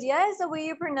really good. Yes, the way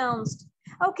you pronounced.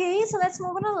 Okay, so let's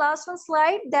move on to the last one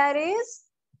slide. That is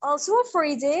also a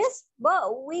phrases,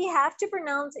 but we have to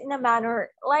pronounce in a manner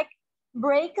like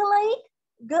break a leg,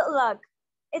 good luck.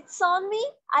 It's on me,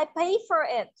 I pay for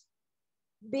it.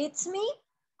 Beats me,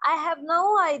 I have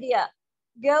no idea.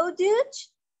 Go dude,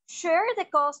 share the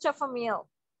cost of a meal.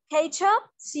 Catch up,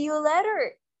 see you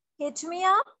later. Hit me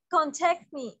up,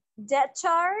 contact me. Dead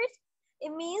tired,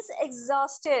 it means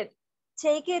exhausted.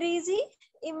 Take it easy,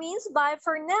 it means bye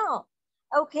for now.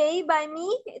 Okay, by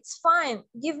me, it's fine.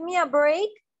 Give me a break,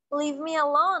 leave me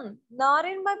alone. Not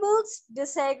in my boots,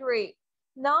 disagree.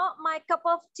 Not my cup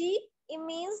of tea, it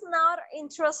means not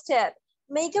interested.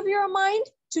 Make up your mind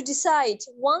to decide.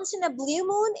 Once in a blue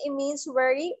moon, it means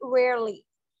very rarely.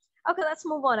 Okay, let's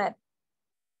move on it.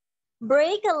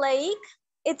 Break a leg,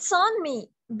 it's on me.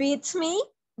 Beats me,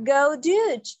 go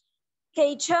dude.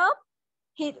 Catch up,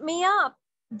 hit me up.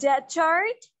 Dead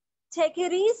chart, take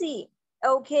it easy.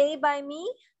 Okay by me,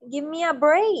 give me a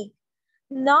break.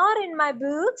 Not in my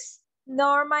boots,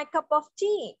 nor my cup of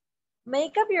tea.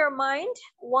 Make up your mind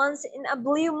once in a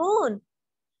blue moon.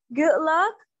 Good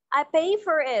luck, I pay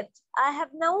for it. I have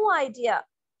no idea.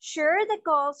 Share the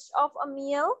cost of a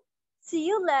meal. See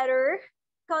you later.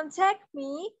 Contact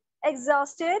me.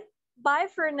 Exhausted. Bye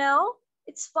for now.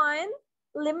 It's fine.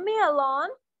 Leave me alone.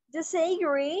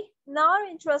 Disagree. Not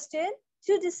interested.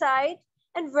 To decide.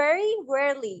 and very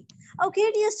rarely.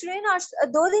 Okay, dear student, आज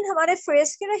 2 दिन हमारे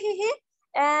phrase के रहे हैं,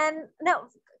 and now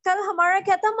कल हमारा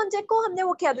क्या था? मंडे को हमने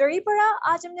vocabulary पढ़ा,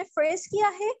 आज हमने phrase किया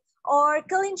है, और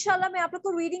कल इंशाल्लाह मैं आप लोग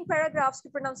को reading paragraphs की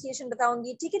pronunciation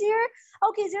बताऊंगी. ठीक है dear?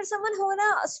 Okay, is there someone who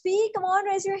wanna speak? Come on,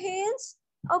 raise your hands.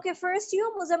 Okay, first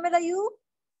you, Muzammila, you.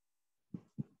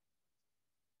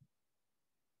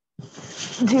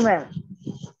 Ji ma'am.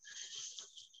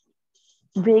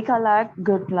 Break a leg,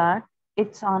 good luck.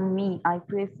 It's on me, I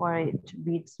pray for it.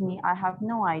 Beats me, I have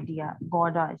no idea.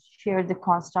 God, I share the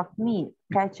cost of meal.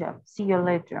 Catch up, see you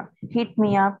later. Hit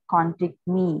me up, contact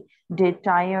me. Dead,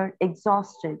 tired,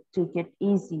 exhausted. Take it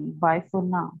easy, bye for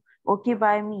now. Okay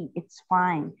by me, it's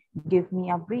fine. Give me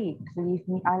a break, leave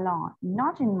me alone.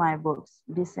 Not in my books,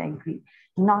 disagree.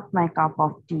 Not my cup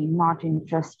of tea, not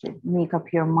interested. Make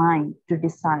up your mind to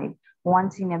decide.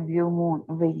 Once in a blue moon,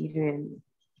 very rarely.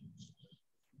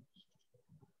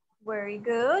 Very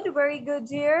good,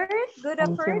 dear. Good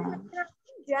effort.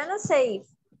 Jana, safe.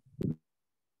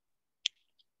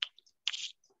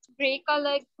 Break a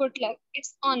leg, good luck.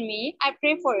 It's on me, I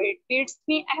pray for it. Beats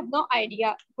me, I have no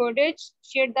idea. Goddess,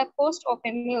 share the cost of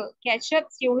a meal. Catch up,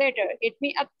 see you later. Hit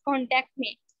me up, contact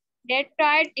me. Dead,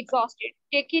 tired, exhausted.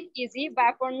 Take it easy,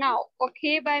 bye for now.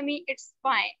 Okay by me, it's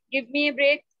fine. Give me a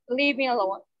break, leave me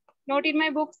alone. Not in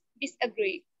my books,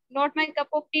 disagree. Not my cup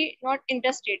of tea, not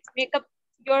interested. Make up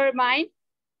your mind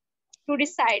to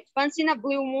decide. Once in a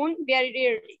blue moon, very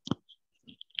rarely.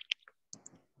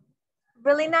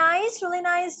 Really nice,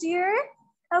 dear.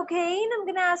 Okay, and I'm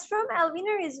gonna ask from Alvin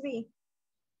or Rizvi.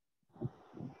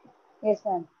 Yes,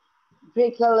 ma'am.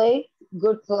 Break a leg,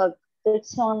 good luck.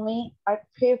 It's on me, I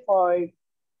pray for it.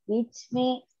 Beats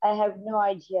me, I have no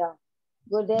idea.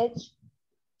 Good edge,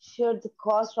 share the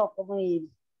cost of a meal.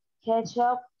 Catch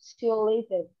up, see you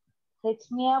later. Hit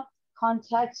me up,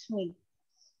 contact me.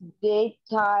 Dead,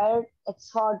 tired,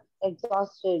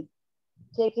 exhausted.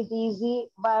 Take it easy,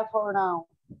 bye for now.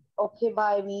 Okay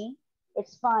by me,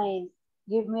 it's fine.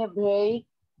 Give me a break,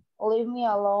 leave me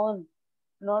alone.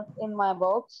 Not in my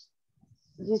box,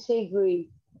 disagree.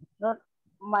 Not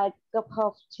my cup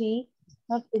of tea,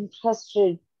 not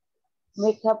interested.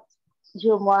 Make up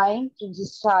your mind to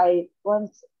decide.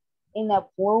 Once in a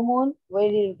full moon,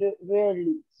 very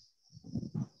rarely.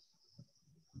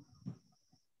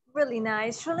 Really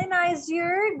nice,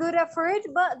 dear. Good effort,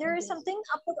 but there is something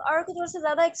आप लोग R को थोड़ा सा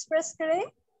ज़्यादा express करें.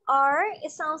 R,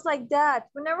 it sounds like that.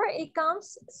 Whenever it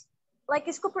comes, like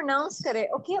इसको pronounce करें,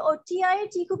 okay? और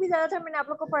T को भी ज़्यादातर मैंने आप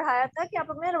लोग को पढ़ाया था कि आप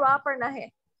लोग ने रवा पढ़ना है.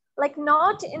 Like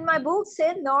not in my books,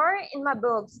 say nor in my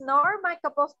books, nor my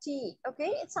cup of tea,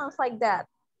 okay? It sounds like that.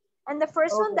 And the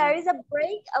first one, there is a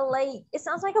break, a leg. It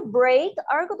sounds like a break.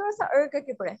 R को थोड़ा सा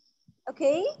करके पढ़ें,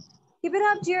 okay? Keep it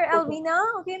up, dear Alvina.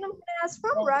 Okay, and I'm going to ask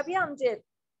from Rabia Amjad.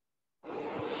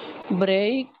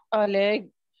 Break a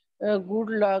leg, good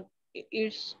luck.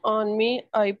 It's on me,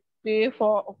 I pay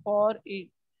for it.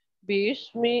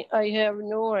 Beats me, I have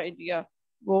no idea.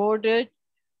 Boarded,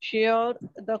 share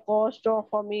the cost of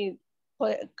a meal.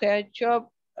 Catch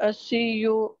up, see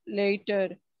you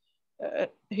later.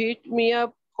 Hit me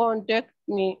up, contact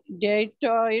me. Dead,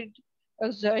 tired,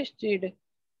 exhausted.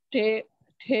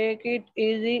 Take it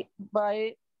easy,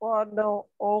 bye for now.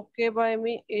 Okay by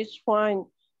me, it's fine.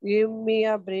 Give me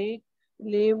a break,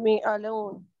 leave me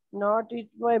alone. Not in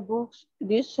my books,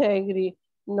 disagree.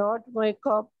 Not my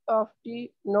cup of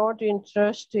tea, not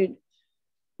interested.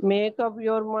 Make up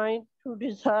your mind to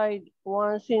decide.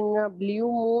 Once in a blue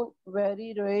moon,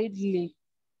 very rarely.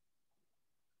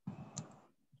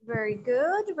 Very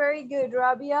good,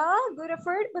 Rabia. Good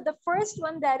effort. But the first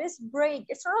one, that is break.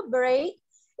 It's not a break,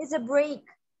 it's a break.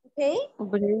 Okay?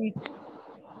 Break.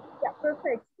 Yeah,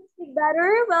 perfect. Speak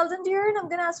better. Well done, dear. And I'm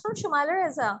going to ask from Shumala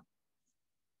Reza.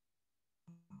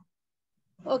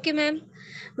 Okay, ma'am.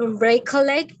 Break a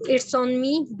leg, it's on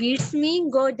me. Beats me,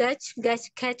 go Dutch,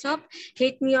 catch up,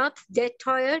 hit me up, dead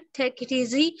tired, take it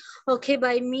easy, okay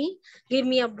by me. Give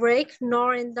me a break,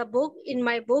 nor in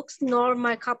my books, nor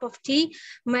my cup of tea.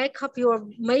 Make up your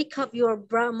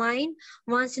mind.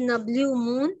 Once in a blue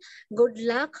moon, good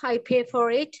luck, I pay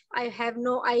for it. I have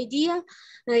no idea.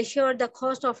 I share the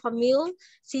cost of a meal.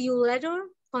 See you later.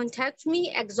 Contact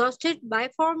me, exhausted, bye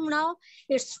for now,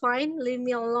 it's fine, leave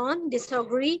me alone,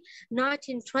 disagree, not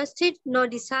interested, no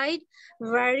decide,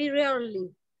 very rarely.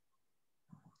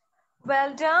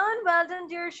 Well done,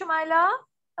 dear Shumaila.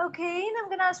 Okay, and I'm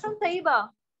gonna ask from Taiba.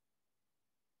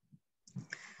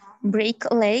 Break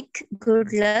a leg,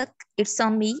 good luck, it's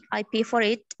on me, I pay for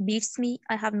it, beats me,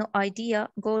 I have no idea,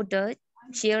 go dirt,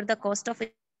 share the cost of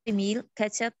a meal,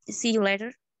 catch up, see you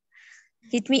later.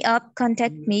 Hit me up,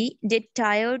 contact me, dead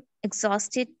tired,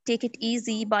 exhausted, take it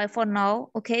easy, bye for now,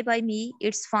 okay by me,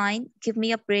 it's fine, give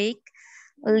me a break,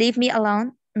 leave me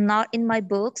alone, not in my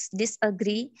books,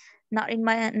 disagree, not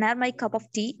my cup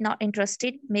of tea, not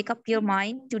interested, make up your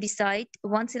mind to decide,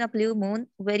 once in a blue moon,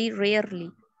 very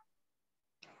rarely.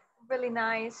 Really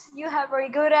nice. You have very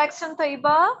good accent,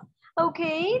 Taiba.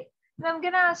 Okay, now I'm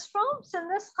gonna ask from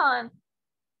Sindhis Khan.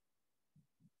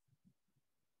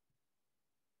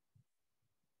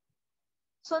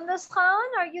 Sundus Khan,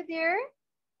 are you there?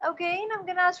 Okay, and I'm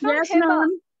gonna ask from Yes, Heba.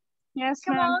 ma'am. Yes,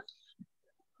 Come ma'am. on.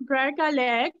 Break a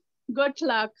leg. Good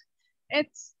luck.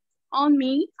 It's on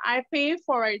me. I pay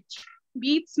for it.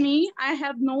 Beats me. I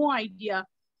have no idea.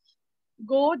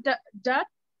 Go that.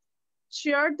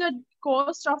 Share the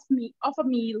cost of a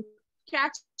meal.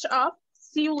 Catch up.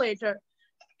 See you later.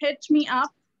 Hit me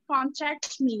up.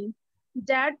 Contact me.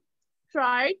 Dad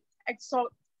tried.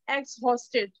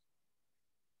 Exhausted.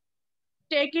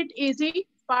 Take it easy.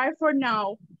 Bye for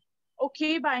now.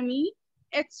 Okay by me.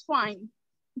 It's fine.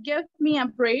 Give me a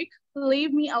break.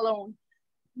 Leave me alone.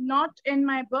 Not in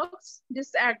my books.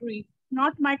 Disagree.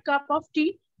 Not my cup of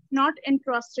tea. Not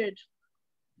interested.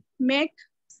 Make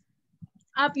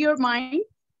up your mind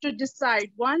to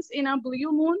decide. Once in a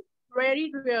blue moon,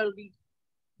 very rarely.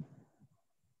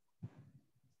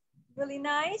 Really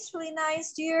nice,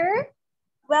 dear.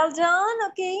 Well done.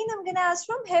 Okay, and I'm gonna ask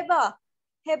from Heba.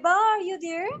 Heba, are you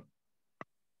there?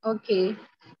 Okay.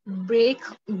 Break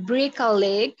a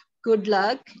leg. Good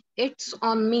luck. It's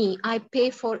on me. I pay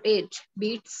for it.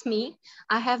 Beats me.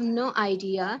 I have no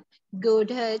idea. Go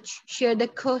Dutch. Share the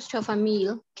cost of a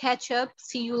meal. Catch up.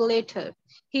 See you later.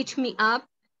 Hit me up.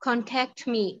 Contact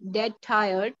me. Dead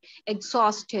tired.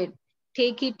 Exhausted.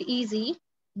 Take it easy.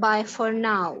 Bye for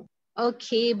now.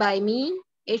 Okay by me.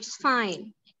 It's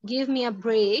fine. Give me a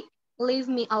break. Leave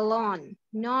me alone.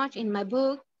 Not in my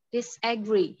book.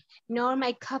 Disagree, nor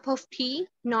my cup of tea,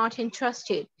 not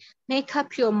interested. Make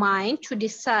up your mind to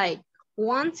decide.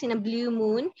 Once in a blue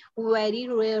moon, very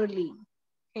rarely.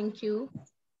 Thank you.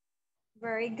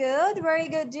 Very good,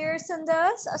 dear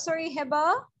Sundus. Sorry,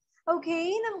 Heba.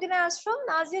 Okay, and I'm gonna ask from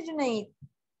Nazia Junaid.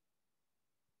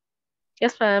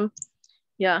 Yes, ma'am.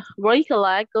 Yeah, break a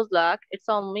leg, good luck. It's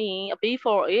on me. Pay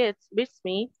for it, beats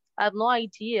me. I have no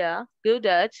idea. Good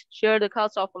at, share the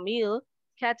cost of a meal.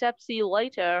 Catch up, see you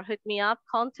later. Hit me up,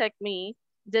 contact me.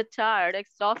 Dead tired,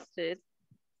 exhausted.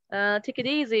 Take it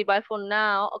easy, bye for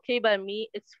now. Okay by me,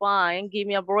 it's fine. Give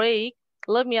me a break.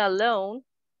 Leave me alone.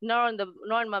 Not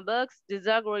in my books.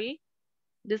 Disagree.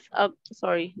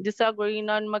 Disagree.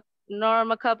 Not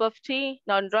my cup of tea.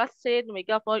 Not interested. Make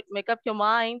up your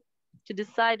mind to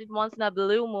decide it once in a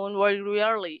blue moon, very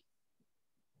rarely.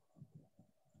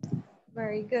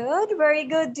 Very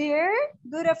good, dear.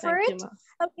 Good effort. Thank you,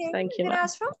 okay, thank you, I'm gonna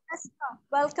ask from Eska.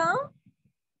 Welcome.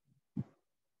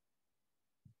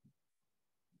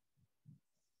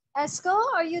 Esko,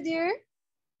 are you there?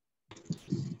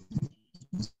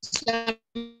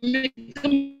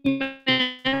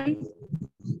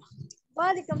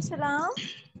 Walaikum salam.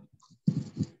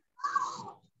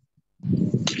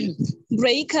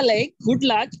 Break a leg, good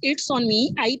luck, it's on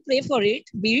me, I pray for it,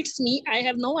 beats me, I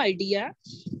have no idea.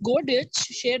 Go Dutch,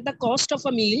 share the cost of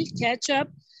a meal, catch up,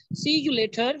 see you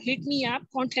later, hit me up,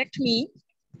 contact me.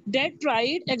 Dead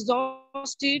tried,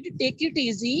 exhausted, take it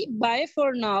easy, bye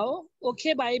for now,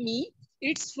 okay by me,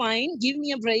 it's fine, give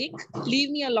me a break,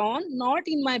 leave me alone, not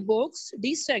in my books,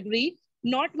 disagree,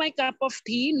 not my cup of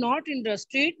tea, not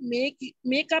interested,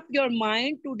 make up your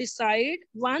mind to decide,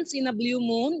 once in a blue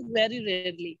moon, very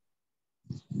rarely.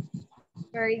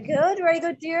 Very good,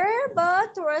 dear.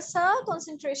 But थोड़ा सा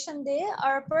concentration दे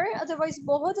R पर, otherwise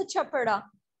बहुत अच्छा पढ़ा.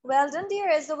 Well done, dear.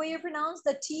 As the way you pronounce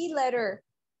the T letter,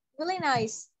 really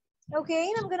nice. Okay,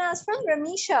 and I'm gonna ask from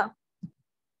Ramisha.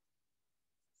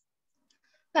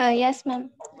 Yes, ma'am.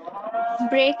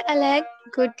 Break a leg.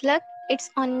 Good luck. It's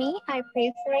on me. I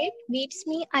pay for it. Beats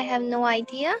me. I have no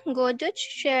idea. Go Dutch.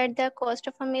 Share the cost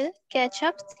of a meal. Catch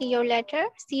up. See you later.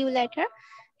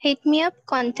 Hit me up.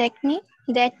 Contact me.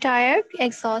 Dead tired.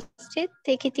 Exhausted.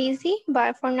 Take it easy.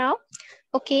 Bye for now.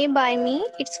 Okay, by me.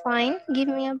 It's fine. Give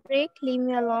me a break. Leave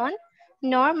me alone.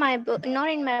 Nor in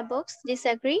my books.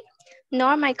 Disagree.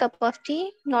 Nor my cup of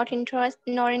tea. Not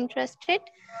interested.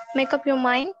 Make up your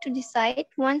mind to decide.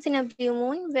 Once in a blue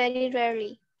moon. Very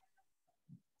rarely.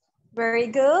 Very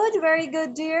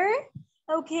good, dear.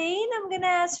 Okay, and I'm gonna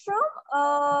ask from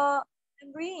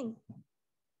Green.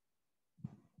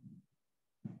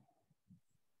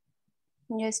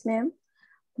 Yes, ma'am.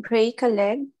 Break a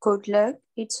leg, good luck,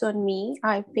 it's on me,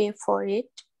 I pay for it,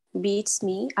 beats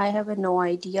me, I have no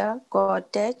idea,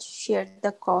 got that, share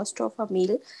the cost of a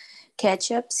meal,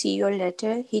 Catch up, see you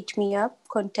later, hit me up,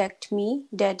 contact me,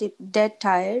 dead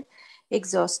tired,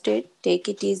 exhausted, take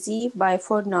it easy, bye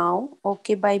for now,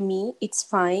 okay by me, it's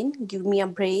fine, give me a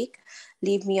break,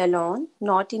 leave me alone,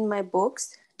 not in my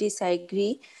books,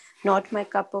 disagree, not my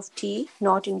cup of tea,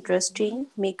 not interesting,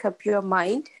 make up your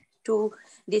mind to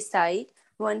decide,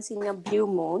 once in a blue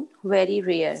moon, very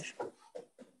rare.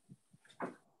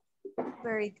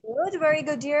 Very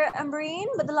good, dear Ambreen.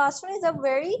 But the last one is a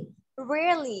very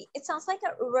rarely. It sounds like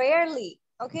a rarely.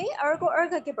 Okay,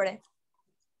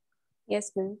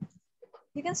 Yes, ma'am.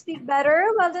 You can speak better.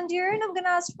 Well done, dear. And I'm gonna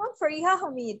ask from Fariha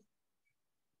Hamid.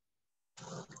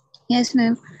 Yes,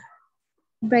 ma'am.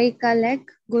 Break a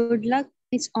leg. Good luck.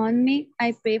 It's on me.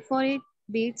 I pay for it.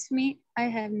 Beats me. I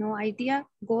have no idea.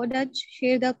 Go Dutch.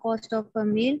 Share the cost of a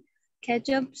meal. Catch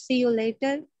up. See you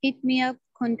later. Hit me up.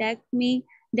 Contact me.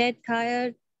 Dead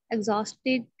tired.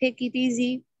 Exhausted. Take it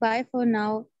easy. Bye for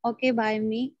now. Okay, bye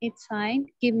me. It's fine.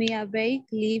 Give me a break.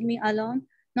 Leave me alone.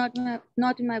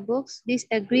 Not in my books.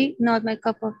 Disagree. Not my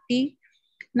cup of tea.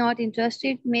 Not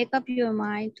interested. Make up your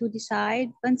mind to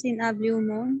decide. Once in a blue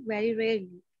moon. Very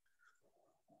rarely.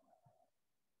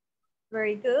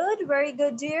 Very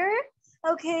good, dear.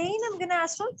 Okay, and I'm gonna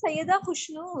ask from Sayyida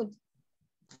Khushnood.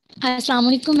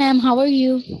 Assalamu alaikum, ma'am. How are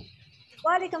you?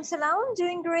 Walaikum salam.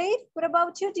 Doing great. What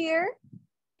about you, dear?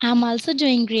 I'm also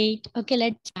doing great. Okay,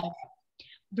 let's start.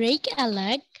 Break a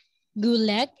leg. Good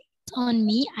luck. It's on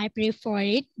me. I pray for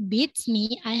it. Beats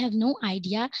me. I have no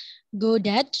idea. Go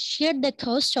Dutch. Share the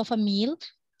cost of a meal.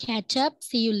 Catch up.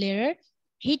 See you later.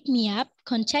 Hit me up.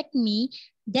 Contact me.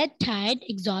 Dead tired.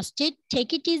 Exhausted.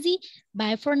 Take it easy.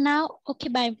 Bye for now. Okay,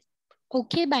 bye.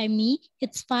 Okay, by me.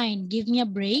 It's fine. Give me a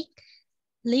break.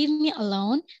 Leave me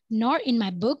alone. Nor in my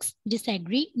books.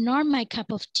 Disagree. Nor my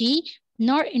cup of tea.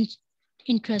 Nor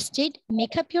interested.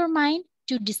 Make up your mind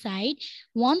to decide.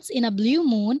 Once in a blue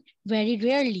moon. Very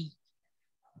rarely.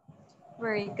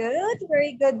 Very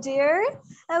good, dear.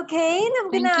 Okay, and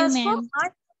I'm gonna ask from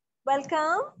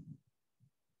welcome.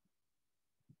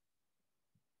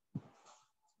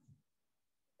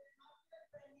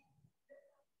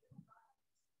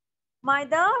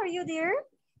 Maida, are you there?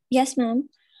 Yes, ma'am.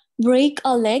 Break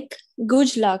a leg.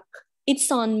 Good luck.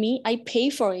 It's on me. I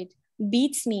pay for it.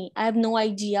 Beats me. I have no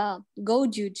idea. Go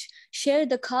Dutch. Share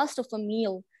the cost of a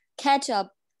meal. Catch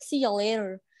up. See you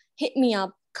later. Hit me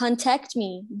up. Contact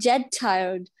me. Dead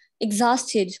tired.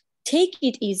 Exhausted. Take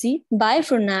it easy. Bye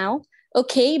for now.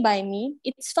 Okay by me.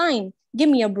 It's fine. Give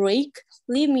me a break.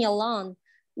 Leave me alone.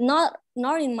 Not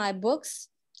in my books.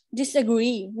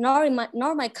 Disagree. Nor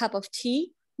my cup of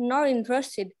tea. Nor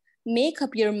interested. Make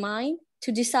up your mind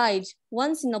to decide.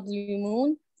 Once in a blue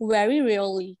moon. Very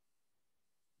rarely.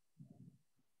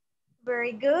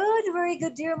 Very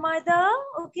good, dear Maida.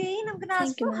 Okay, and I'm gonna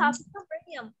ask for Hafiza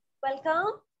Maryam.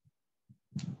 Welcome.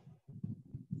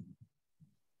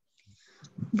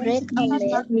 Break a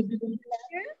leg.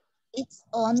 It's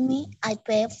on me. I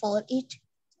pay for it.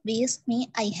 Beats me.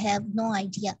 I have no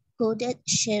idea. Go Dutch.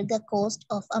 Share the cost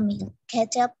of a meal.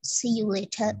 Catch up. See you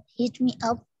later. Hit me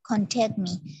up. Contact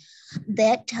me.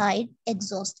 That tired.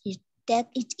 Exhausted. Take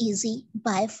it easy.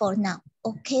 Bye for now.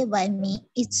 Okay by me.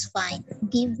 It's fine.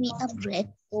 Give me a break.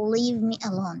 Leave me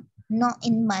alone. Not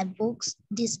in my books.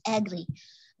 Disagree.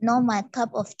 No my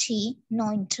cup of tea.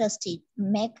 No interested.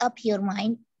 Make up your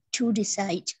mind to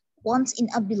decide. Once in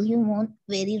a blue moon.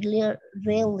 Very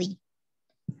rarely.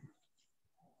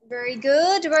 Very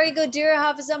good, dear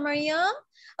Hafiza Maryam.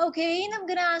 Okay, and I'm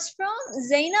gonna ask from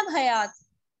Zainab Hayat.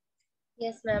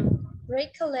 Yes, ma'am.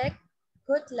 Break a leg.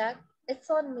 Good luck. It's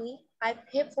on me. I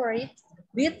pay for it.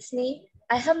 Beats me.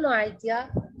 I have no idea.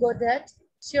 Go Dutch.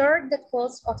 Share the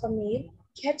cost of a meal.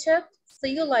 Catch up.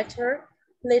 See you later.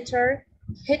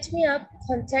 Hit me up.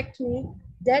 Contact me.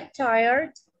 Dead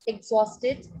tired.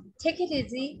 Exhausted. Take it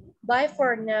easy. Bye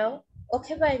for now.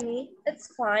 Okay by me. It's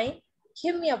fine.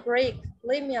 Give me a break.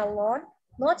 Leave me alone.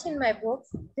 Not in my books.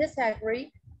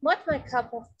 Disagree. Not my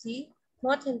cup of tea.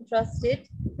 Not interested.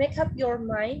 Make up your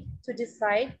mind to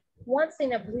decide. Once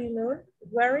in a blue moon.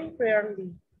 Very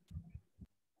rarely.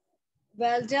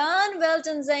 Well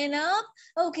done, Zainab.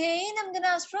 Okay, and I'm gonna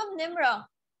ask from Nimra.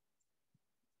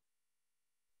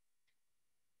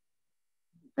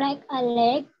 Break a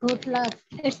leg, good luck.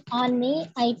 It's on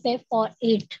me, I pay for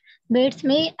it. Beats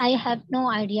me, I have no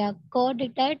idea. Go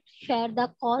Dutch, share the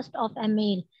cost of a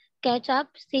meal. Catch up,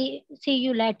 see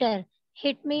you later.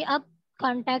 Hit me up,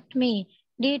 contact me.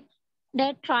 Did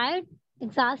they tried?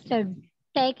 Exhausted.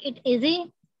 Take it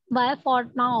easy. Bye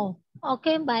for now.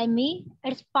 Okay, by me,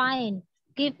 it's fine.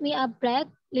 Give me a break,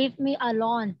 leave me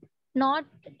alone. Not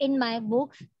in my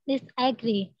books,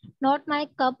 disagree. Not my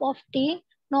cup of tea.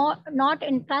 not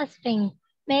interesting.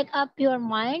 Make up your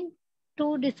mind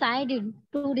to decide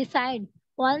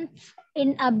once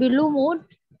in a blue mood,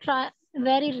 try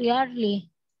very rarely.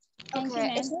 Thank you,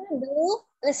 Okay, it's ma'am. not blue.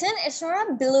 Listen, it's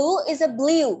not blue, it's a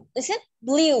blue. Listen,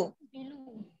 blue.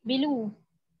 Blue.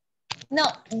 No,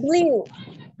 blue.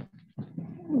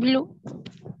 Blue.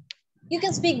 You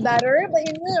can speak better, but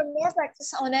you need more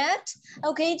practice on it.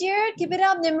 Okay, dear, keep it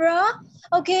up, Nimra.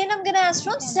 Okay, and I'm gonna ask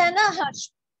from Sana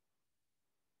Hush.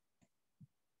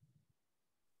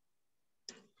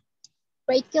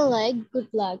 Break a leg, good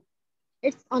luck.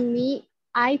 It's on me,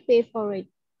 I pay for it.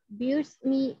 Beats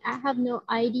me, I have no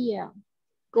idea.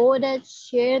 Go that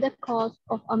share the cost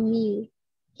of a meal.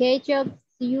 Catch up,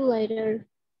 see you later.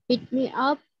 Hit me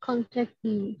up, contact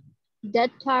me.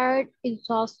 Dead tired,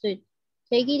 exhausted.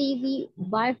 Take it easy,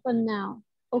 bye for now.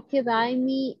 Okay, bye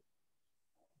me,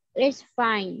 it's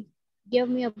fine. Give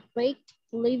me a break,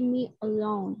 leave me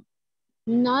alone.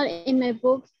 Not in my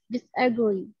books,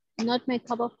 disagree. Not my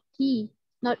cup of tea,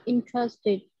 not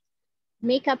interested.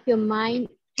 Make up your mind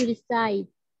to decide.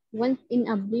 Once in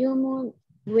a blue moon,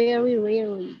 very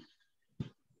rarely.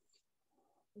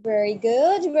 Very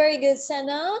good,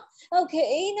 Sana.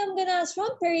 Okay, now I'm gonna ask from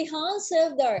Perihan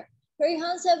Sevdar.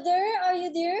 Perihan Sevdar, are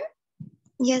you there?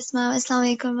 Yes, ma'am.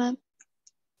 Assalamualaikum, ma'am.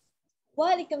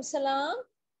 Walaikum salam.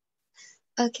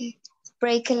 Okay.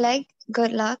 Break a leg,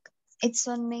 good luck. It's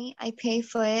on me, I pay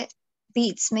for it.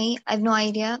 Beats me, I've no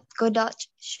idea. Go Dutch,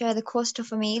 share the cost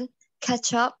of a meal.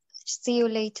 Catch up, see you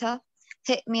later.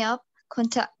 Hit me up,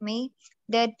 contact me.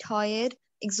 Dead tired,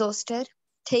 exhausted.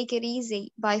 Take it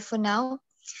easy, bye for now.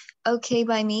 Okay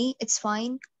by me, it's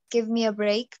fine. Give me a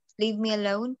break, leave me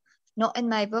alone. Not in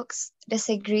my books,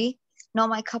 disagree. Not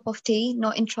my cup of tea,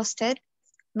 not interested.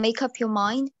 Make up your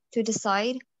mind to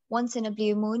decide. Once in a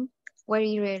blue moon,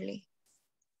 very rarely.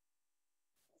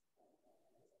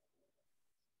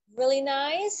 Really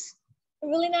nice,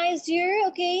 dear.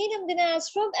 Okay, and I'm gonna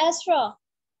ask from Asra.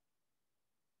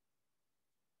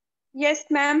 Yes,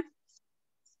 ma'am.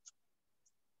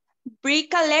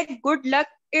 Break a leg, good luck.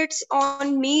 It's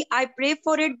on me. I pray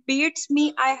for it. Beats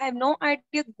me. I have no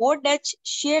idea. Go Dutch.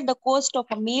 Share the cost of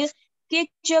a meal.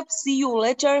 Catch up. See you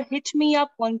later. Hit me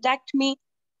up. Contact me.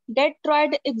 Dead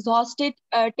tried. Exhausted.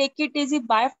 Take it easy.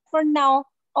 Bye for now.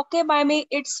 Okay, by me.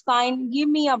 It's fine. Give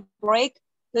me a break.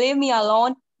 Leave me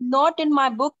alone. Not in my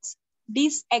books.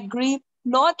 Disagree.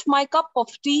 Not my cup of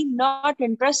tea. Not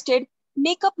interested.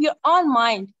 Make up your own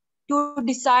mind to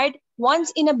decide.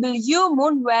 Once in a blue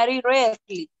moon, very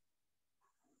rarely.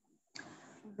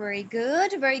 Very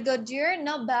good, dear.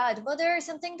 Not bad, but there is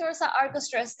something towards the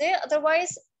orchestra still.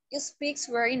 Otherwise, you speaks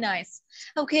very nice.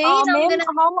 Okay, now I'm Ma'am, gonna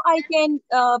how I can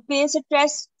place a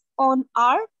stress on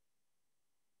R?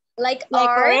 like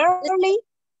R? Rarely?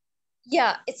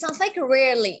 Yeah, it sounds like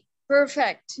rarely.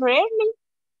 Perfect. Rarely?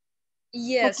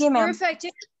 Yes, okay, perfect.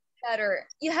 Better.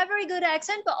 You have very good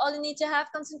accent, but all you need to have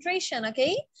concentration,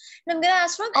 okay? And I'm gonna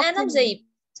ask from Anam Zaib.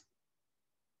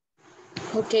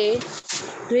 Okay.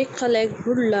 Break a leg,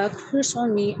 good luck. It's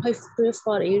on me, I pray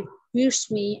for it. Beats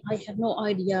me, I have no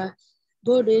idea.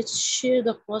 Go Dutch, share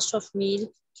the cost of meal.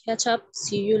 Catch up,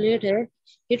 see you later.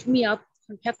 Hit me up,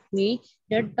 contact me.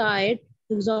 Dead tired,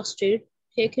 exhausted.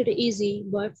 Take it easy,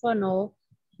 bye for now.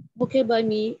 Okay by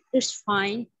me, it's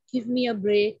fine. Give me a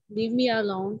break, leave me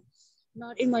alone.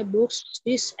 Not in my books,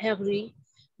 disagree.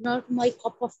 Not my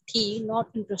cup of tea, not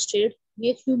interested.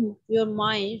 Make your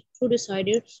mind to decide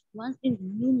it. Once in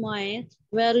your mind,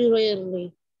 very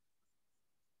rarely.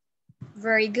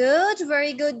 Very good,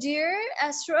 dear.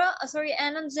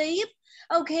 Anam Zaib.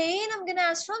 Okay, and I'm gonna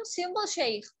ask from Simple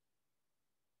Sheikh.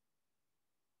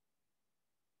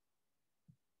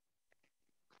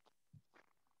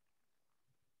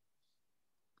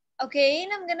 Okay,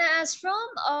 and I'm gonna ask from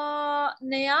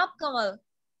Nayab Kamal.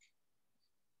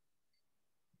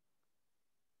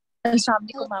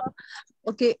 Assalamualaikum, ma'am.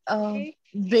 Okay,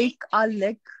 break a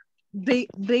leg.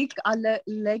 Break a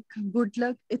leg. Good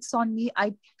luck. It's on me.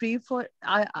 I pay for.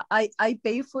 I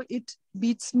pay for it.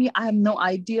 Beats me. I have no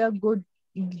idea. Good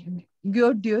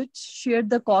dude. Share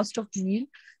the cost of meal.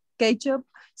 Catch up.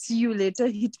 See you later.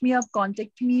 Hit me up.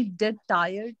 Contact me. Dead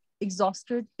tired.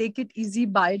 Exhausted. Take it easy.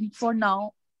 Bye for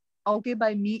now. Okay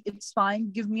by me. It's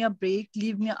fine. Give me a break.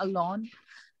 Leave me alone.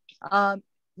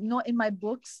 Not in my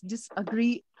books.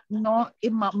 Disagree. Not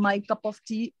in my cup of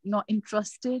tea. Not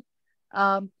interested.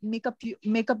 Make up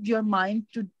your mind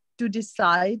to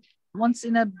decide. Once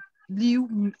in a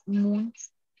blue moon,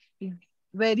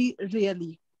 very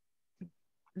rarely.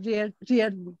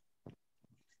 Rarely.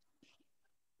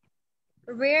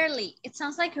 Rarely. It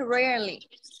sounds like rarely.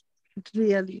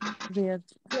 Really.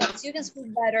 Yes, you can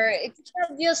speak better.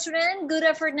 Dear student, good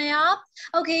effort, Nayab.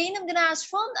 Okay, I'm gonna ask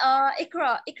from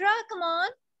Ikra. Ikra, come on.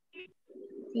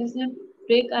 Yes, ma'am.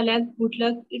 Break a leg, good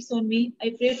luck, it's on me.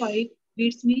 I pray for it.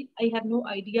 Beats me, I have no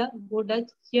idea. Go Dutch,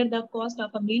 share the cost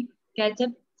of a meal. Catch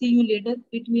up, see you later.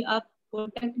 Pick me up,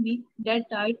 contact me. Dead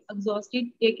tired, exhausted,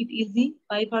 take it easy.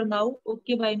 Bye for now.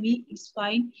 Okay by me, it's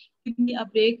fine. Give me a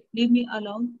break, leave me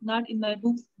alone. Not in my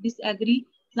books, disagree.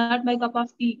 Not my cup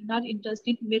of tea, not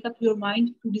interested. Make up your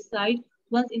mind to decide.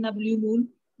 Once in a blue moon,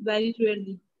 very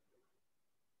rarely.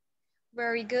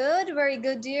 Very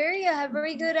good, dear. You have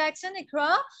very good accent,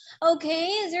 Ikra. Okay,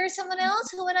 is there someone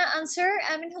else who wanna answer?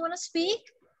 Who wanna speak?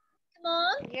 Come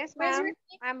on. Yes, ma'am.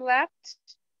 I'm left.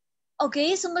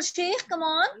 Okay, Sumbul Sheikh, come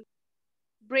on.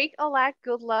 Break a leg,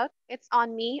 good luck. It's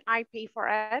on me, I pay for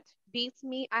it. Beats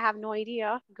me, I have no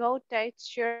idea. Go date,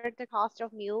 share the cost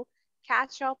of meal.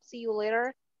 Catch up, see you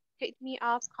later. Hit me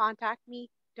up, contact me.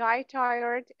 Die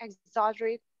tired,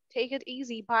 exaggerate. Take it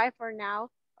easy, bye for now.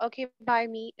 Okay, by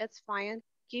me, it's fine.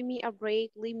 Give me a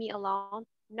break, leave me alone.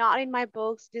 Not in my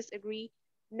books, disagree.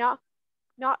 Not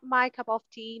my cup of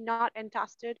tea, not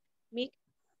interested.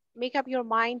 Make up your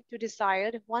mind to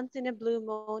decide. Once in a blue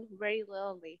moon, very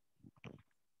rarely.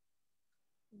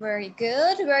 Very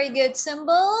good,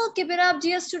 Symbol. Keep it up,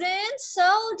 dear students. So,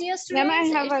 dear students.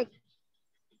 Ma'am, I have a...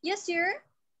 Yes, dear.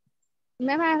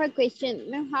 Ma'am, I have a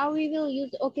question. Ma'am, how we will use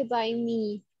okay by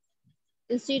me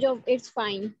instead of it's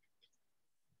fine?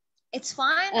 It's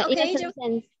fine, In okay. a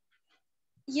sentence.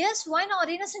 Yes, why not?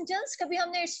 In a sentence, कभी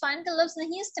हमने it's fine का लफ्ज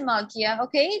नहीं इस्तेमाल किया,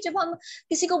 okay? जब हम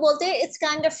किसी को बोलते हैं it's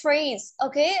kind of phrase,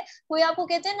 okay? कोई आपको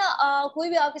कहते हैं ना कोई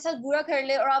भी आपके साथ बुरा कर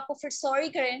ले और आपको फिर sorry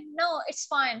करे, no, it's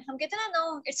fine. हम कहते हैं ना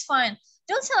no, it's fine.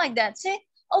 Don't say like that. Say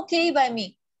okay by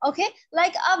me. Okay,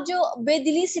 like आप जो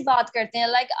बेदिली से बात करते हैं,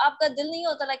 like आपका दिल नहीं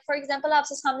होता, like for example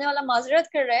आपसे सामने वाला माजरत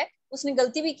कर रहा है, उसने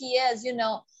गलती भी की है, as you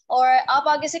know, और आप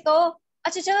आगे से कहो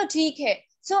अच्छा चलो ठीक है,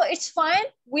 so it's fine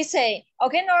we say,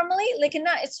 okay, normally, लेकिन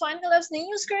ना it's fine का लफ्ज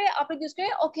नहीं use करे, आप लोग use करे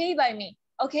okay by me,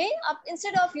 okay, आप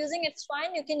instead of using it's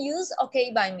fine you can use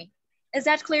okay by me. Is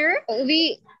that clear?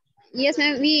 Yes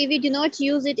ma'am, we do not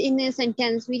use it in a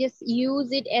sentence, we just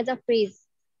use it as a phrase.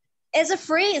 As a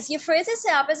phrase, ये phrases से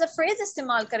आप as a phrase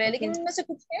इस्तेमाल करें, लेकिन इनमें से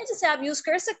कुछ हैं जिसे आप use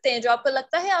कर सकते हैं, जो आपको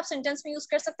लगता है आप sentence में use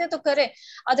कर सकते हैं तो करें,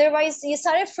 otherwise ये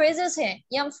सारे phrases हैं,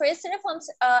 ये हम phrase सिर्फ हम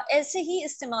ऐसे ही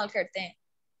इस्तेमाल करते हैं.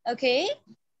 Okay.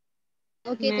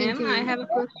 Okay, thank you. I have a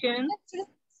question.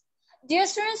 Dear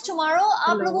students, tomorrow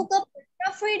आप लोगों का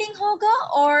paragraph reading होगा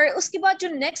और उसके बाद जो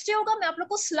next day होगा मैं आप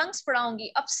लोगों को slungs पढ़ाऊंगी.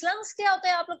 अब slungs क्या होता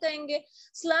है आप लोग कहेंगे?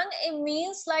 Slung it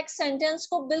means like sentence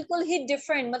को बिल्कुल ही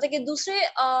different, मतलब कि दूसरे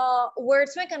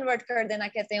words में convert कर देना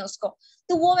कहते हैं उसको.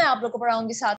 तो वो मैं आप लोगों को पढ़ाऊंगी साथ